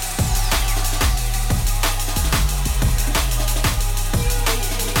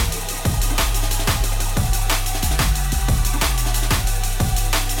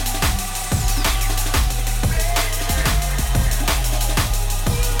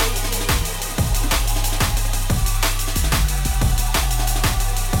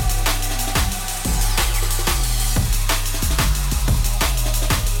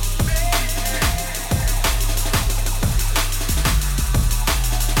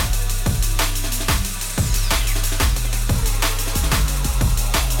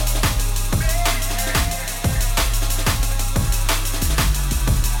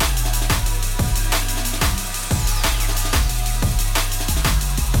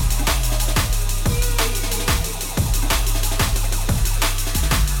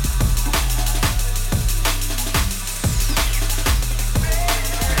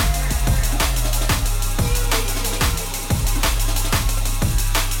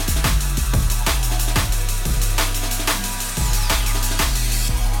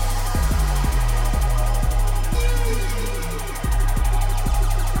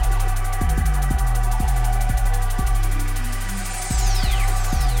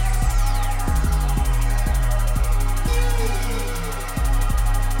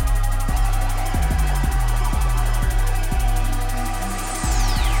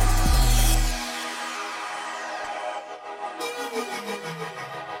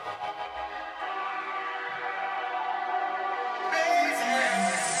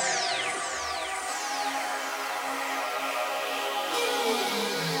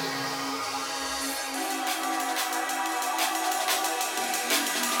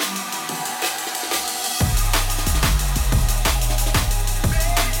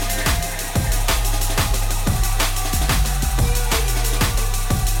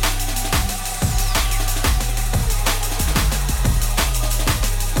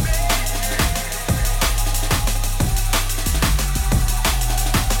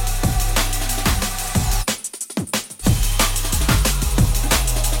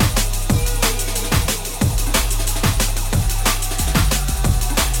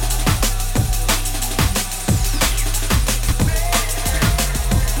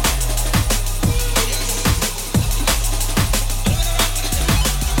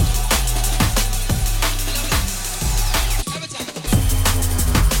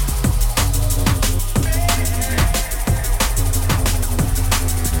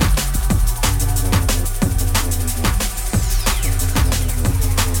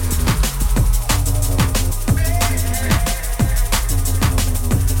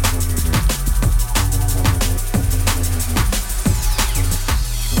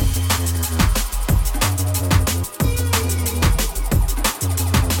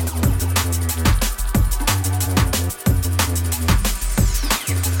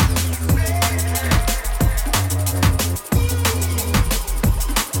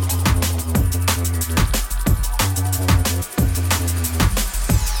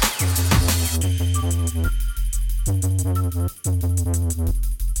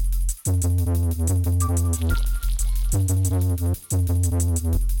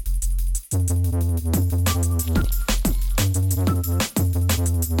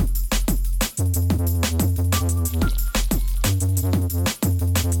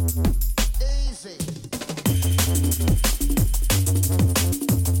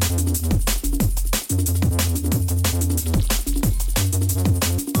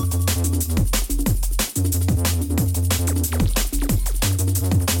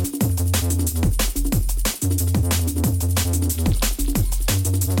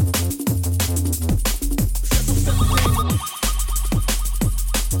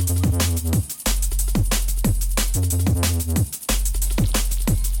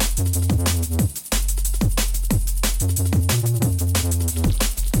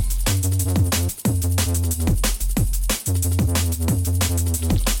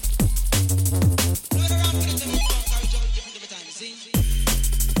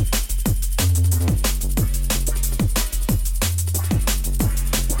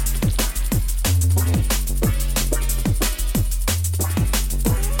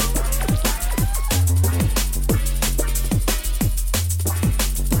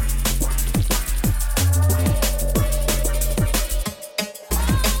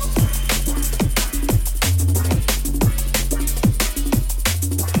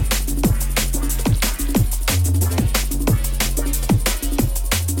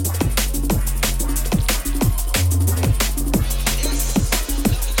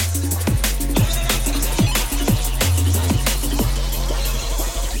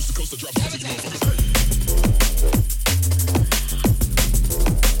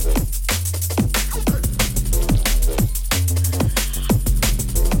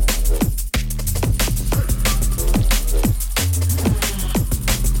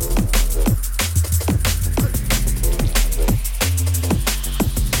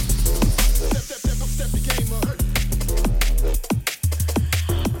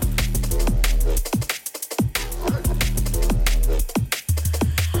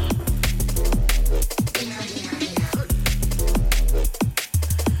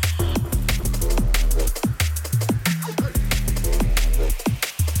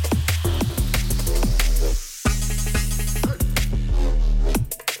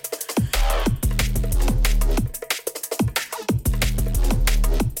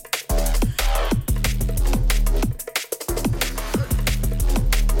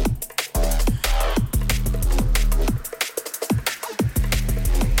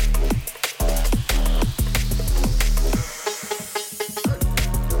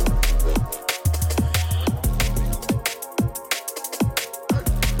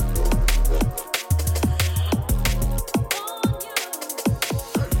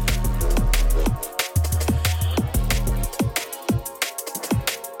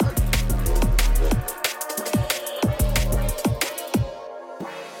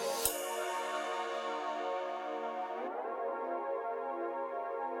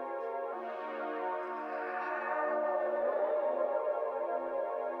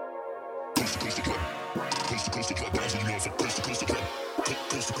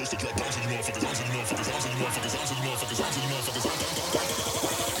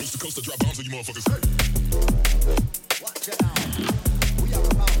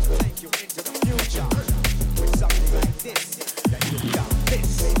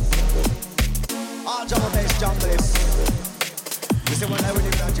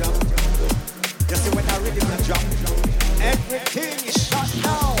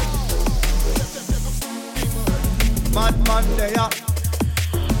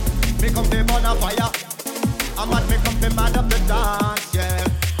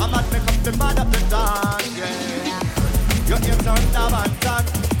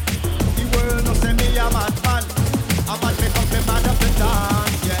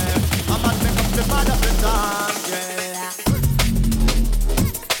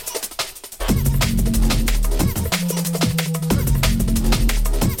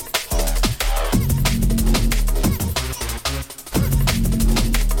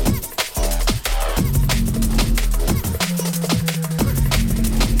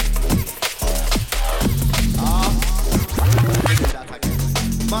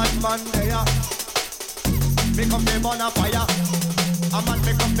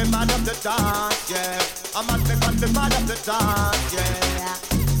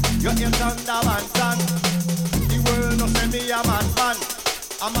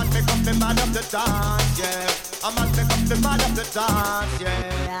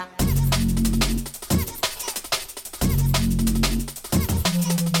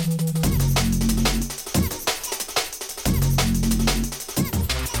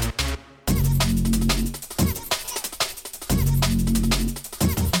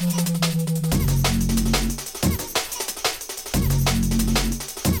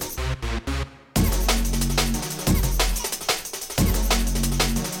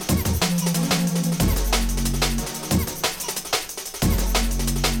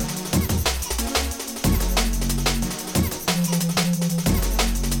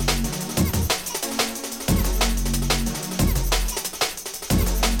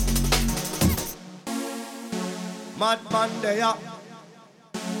 Madman there,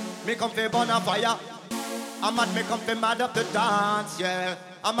 me come fi burn a fire. I'm mad, me come fi mad up the dance, yeah.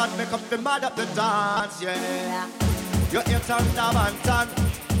 I'm mad, me come fi mad up the dance, yeah. You hear thunder and tan.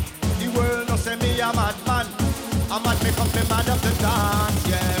 The world no say me a madman. I'm mad, me come fi mad up the dance,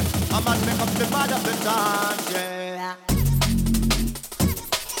 yeah. I'm mad, me come fi mad up the dance, yeah.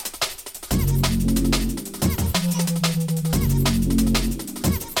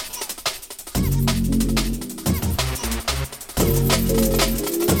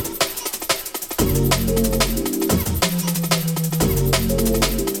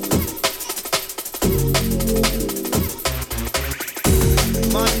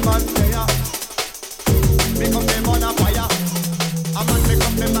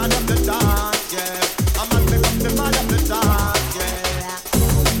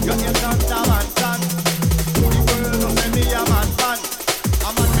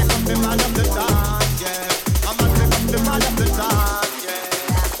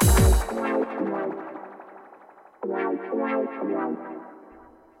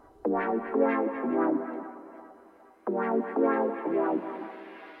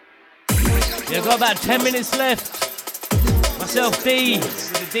 We've got about 10 minutes left. Myself, D,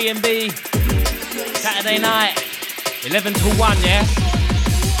 with the DMB. Saturday night, 11 to 1, yeah?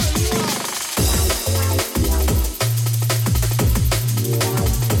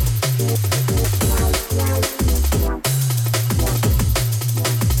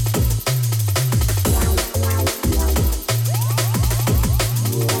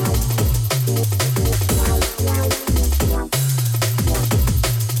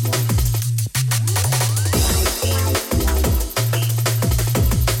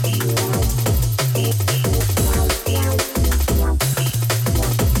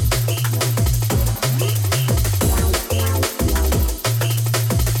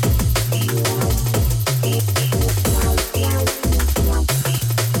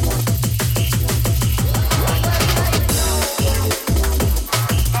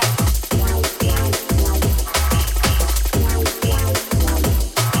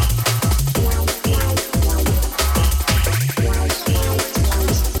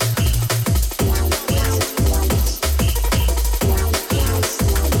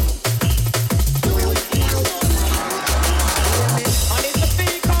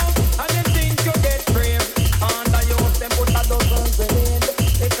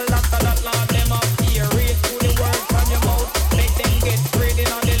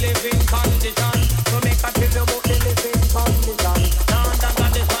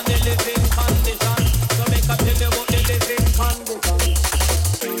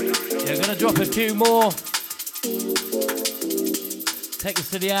 They're gonna drop a few more. Take us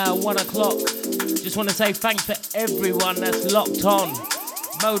to the hour, 1 o'clock. Just want to say thanks for everyone that's locked on.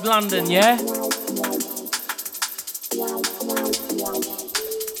 Mode London, yeah?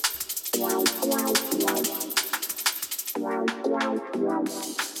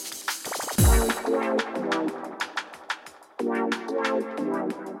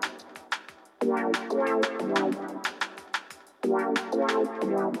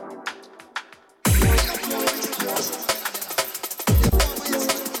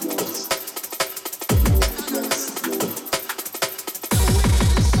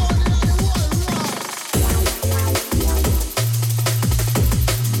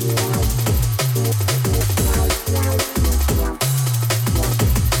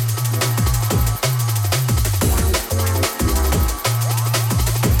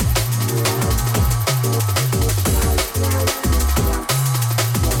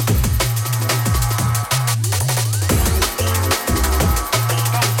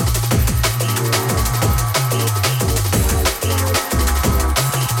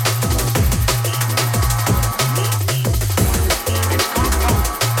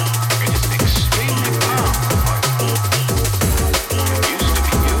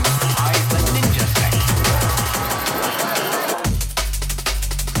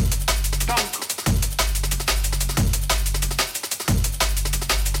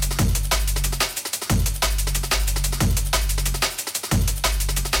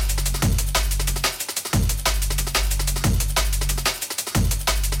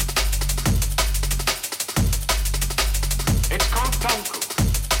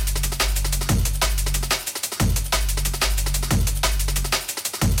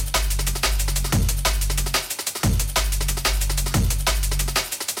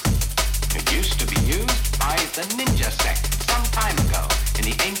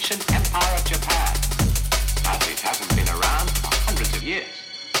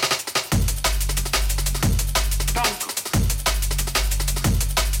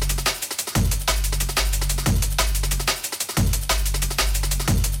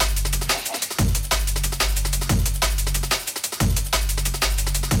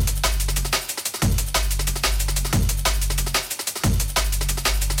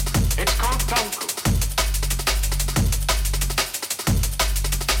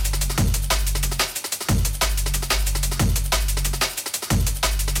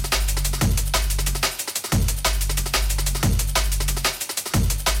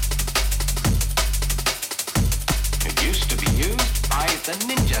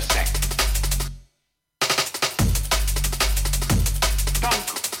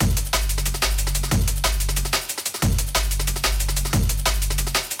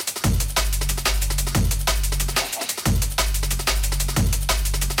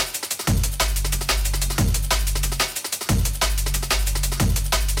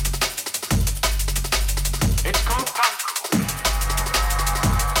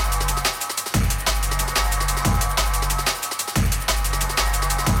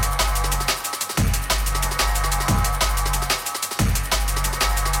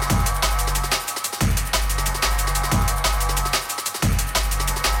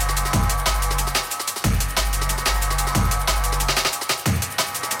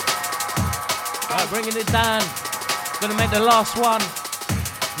 Bringing it down. Gonna make the last one.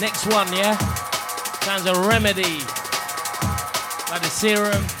 Next one, yeah? Sounds a remedy. By the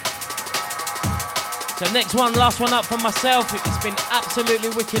Serum. So next one, last one up for myself. It's been absolutely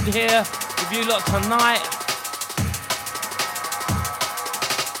wicked here with you lot tonight.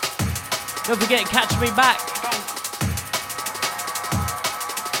 Don't forget, catch me back.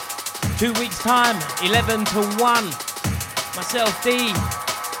 2 weeks time, 11 to 1. Myself, D.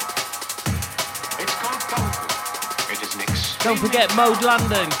 Don't forget Mode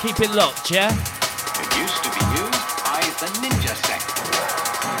London, keep it locked, yeah? It used to be used by the Ninja Sect.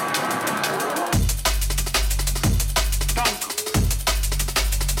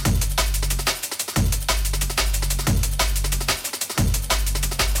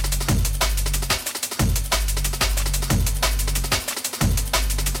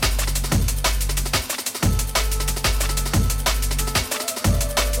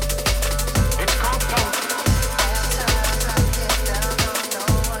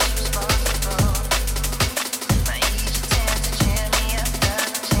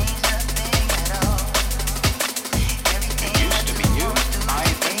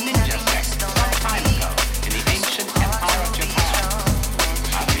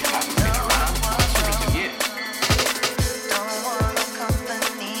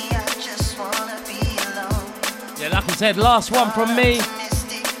 Said last one from me.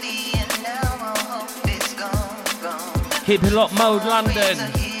 Keep it locked, Mode London.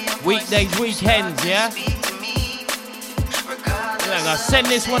 Weekdays, weekends, yeah? I'm gonna send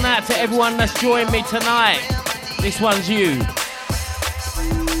this one out to everyone that's joined me tonight. This one's you.